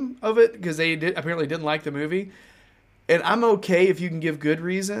criticism of it because they apparently didn't like the movie. And I'm okay if you can give good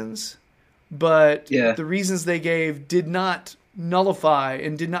reasons, but the reasons they gave did not nullify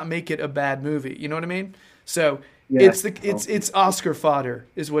and did not make it a bad movie. You know what I mean? So it's Oscar fodder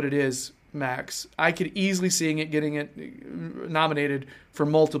is what it is, Max. I could easily see it getting it nominated for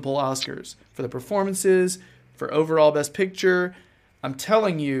multiple Oscars for the performances, for overall Best Picture. I'm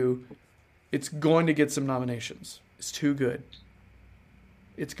telling you, it's going to get some nominations. It's too good.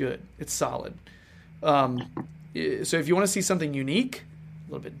 It's good. It's solid. So if you want to see something unique,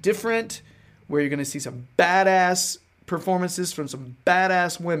 a little bit different, where you're going to see some badass performances from some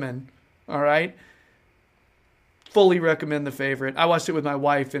badass women, all right, fully recommend The Favorite. I watched it with my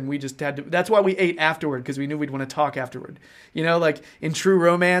wife, and we just had to. That's why we ate afterward, because we knew we'd want to talk afterward. Like in True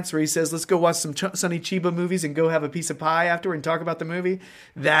Romance, where he says, "Let's go watch some Sonny Chiba movies and go have a piece of pie afterward and talk about the movie."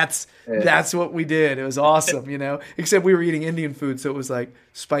 That's what we did. It was awesome, Except we were eating Indian food, so it was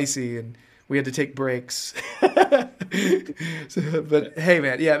spicy, and we had to take breaks. But hey,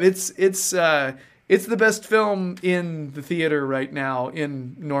 man, yeah, it's the best film in the theater right now,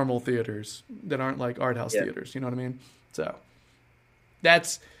 in normal theaters that aren't like art house theaters. You know what I mean? So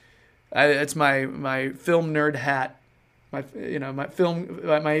that's my film nerd hat. My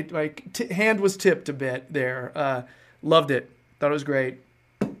hand was tipped a bit there. Loved it. Thought it was great.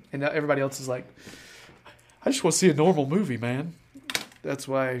 And everybody else is like, I just want to see a normal movie, man. That's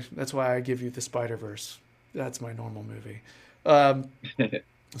why I give you the Spider-Verse. That's my normal movie.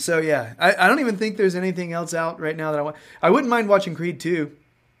 So yeah, I don't even think there's anything else out right now that I want. I wouldn't mind watching Creed 2.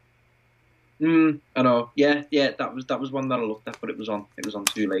 I know. Yeah. That was one that I looked at, but it was on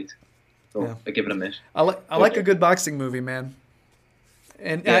too late. So I give it a miss. I like a good boxing movie, man.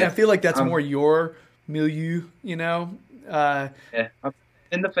 And I feel like that's more your milieu, I'm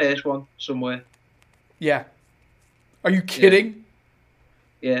in the first one somewhere. Yeah. Are you kidding?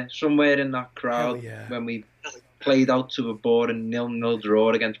 Yeah, somewhere in that crowd when we played out to a boring 0-0 draw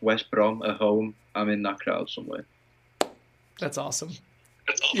against West Brom at home. I'm in that crowd somewhere. That's awesome.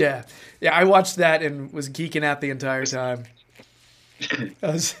 Yeah, I watched that and was geeking out the entire time.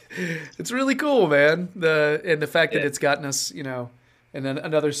 It's really cool, man. The fact that it's gotten us, and then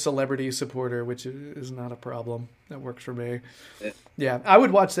another celebrity supporter, which is not a problem. That works for me. Yeah, I would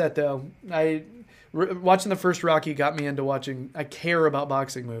watch that though. Watching the first Rocky got me into watching. I care about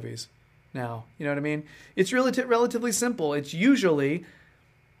boxing movies now. You know what I mean? It's relatively simple. It's usually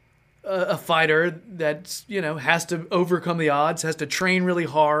a fighter that has to overcome the odds, has to train really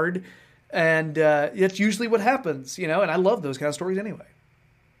hard, and that's usually what happens. And I love those kind of stories anyway.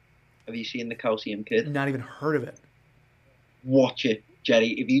 Have you seen The Calcium Kid? Not even heard of it. Watch it, Jerry.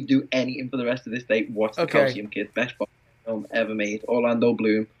 If you do anything for the rest of this day, watch The Calcium Kid. Best boxing film ever made. Orlando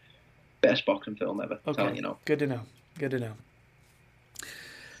Bloom. Best boxing film ever. Okay. Telling you now. Good to know.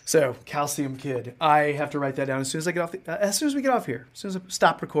 So, Calcium Kid. I have to write that down as soon as I get off. As soon as we get off here. As soon as I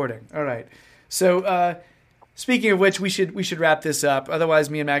stop recording. All right. So, speaking of which, we should wrap this up. Otherwise,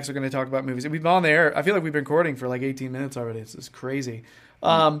 me and Max are going to talk about movies. We've been on the air. I feel like we've been recording for like 18 minutes already. It's just crazy.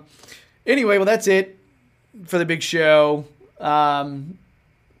 Anyway, well, that's it for the big show.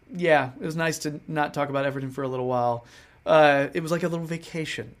 Yeah, it was nice to not talk about Everton for a little while. It was like a little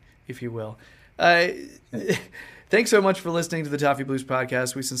vacation, if you will. Thanks so much for listening to the Toffee Blues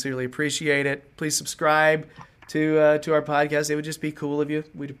podcast. We sincerely appreciate it. Please subscribe to our podcast. It would just be cool of you.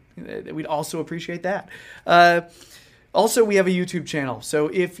 We'd also appreciate that. Also, we have a YouTube channel. So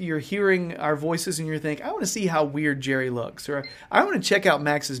if you're hearing our voices and you're thinking, I want to see how weird Jerry looks, or I want to check out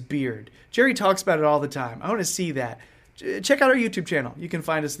Max's beard. Jerry talks about it all the time. I want to see that. Check out our YouTube channel. You can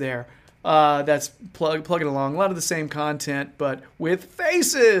find us there. That's plugging along. A lot of the same content, but with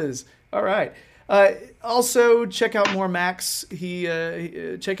faces. All right. Also, check out more Max.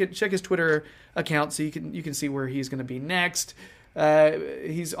 Check his Twitter account so you can see where he's going to be next.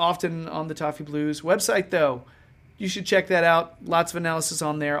 He's often on the Toffee Blues website, though. You should check that out. Lots of analysis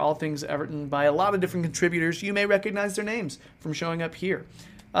on there. All things Everton by a lot of different contributors. You may recognize their names from showing up here.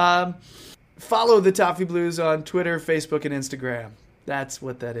 Follow the Toffee Blues on Twitter, Facebook, and Instagram. That's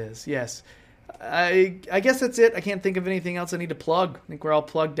what that is. Yes. I guess that's it. I can't think of anything else I need to plug. I think we're all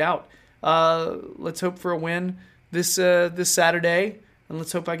plugged out. Let's hope for a win this Saturday, and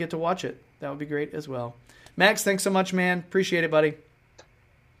let's hope I get to watch it. That would be great as well. Max, thanks so much, man. Appreciate it, buddy.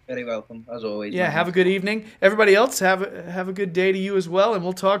 Very welcome, as always. Yeah, man. have a good evening. Everybody else, have a good day to you as well, and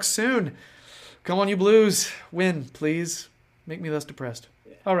we'll talk soon. Come on, you Blues. Win, please. Make me less depressed.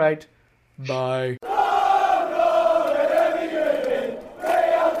 Yeah. All right. Bye.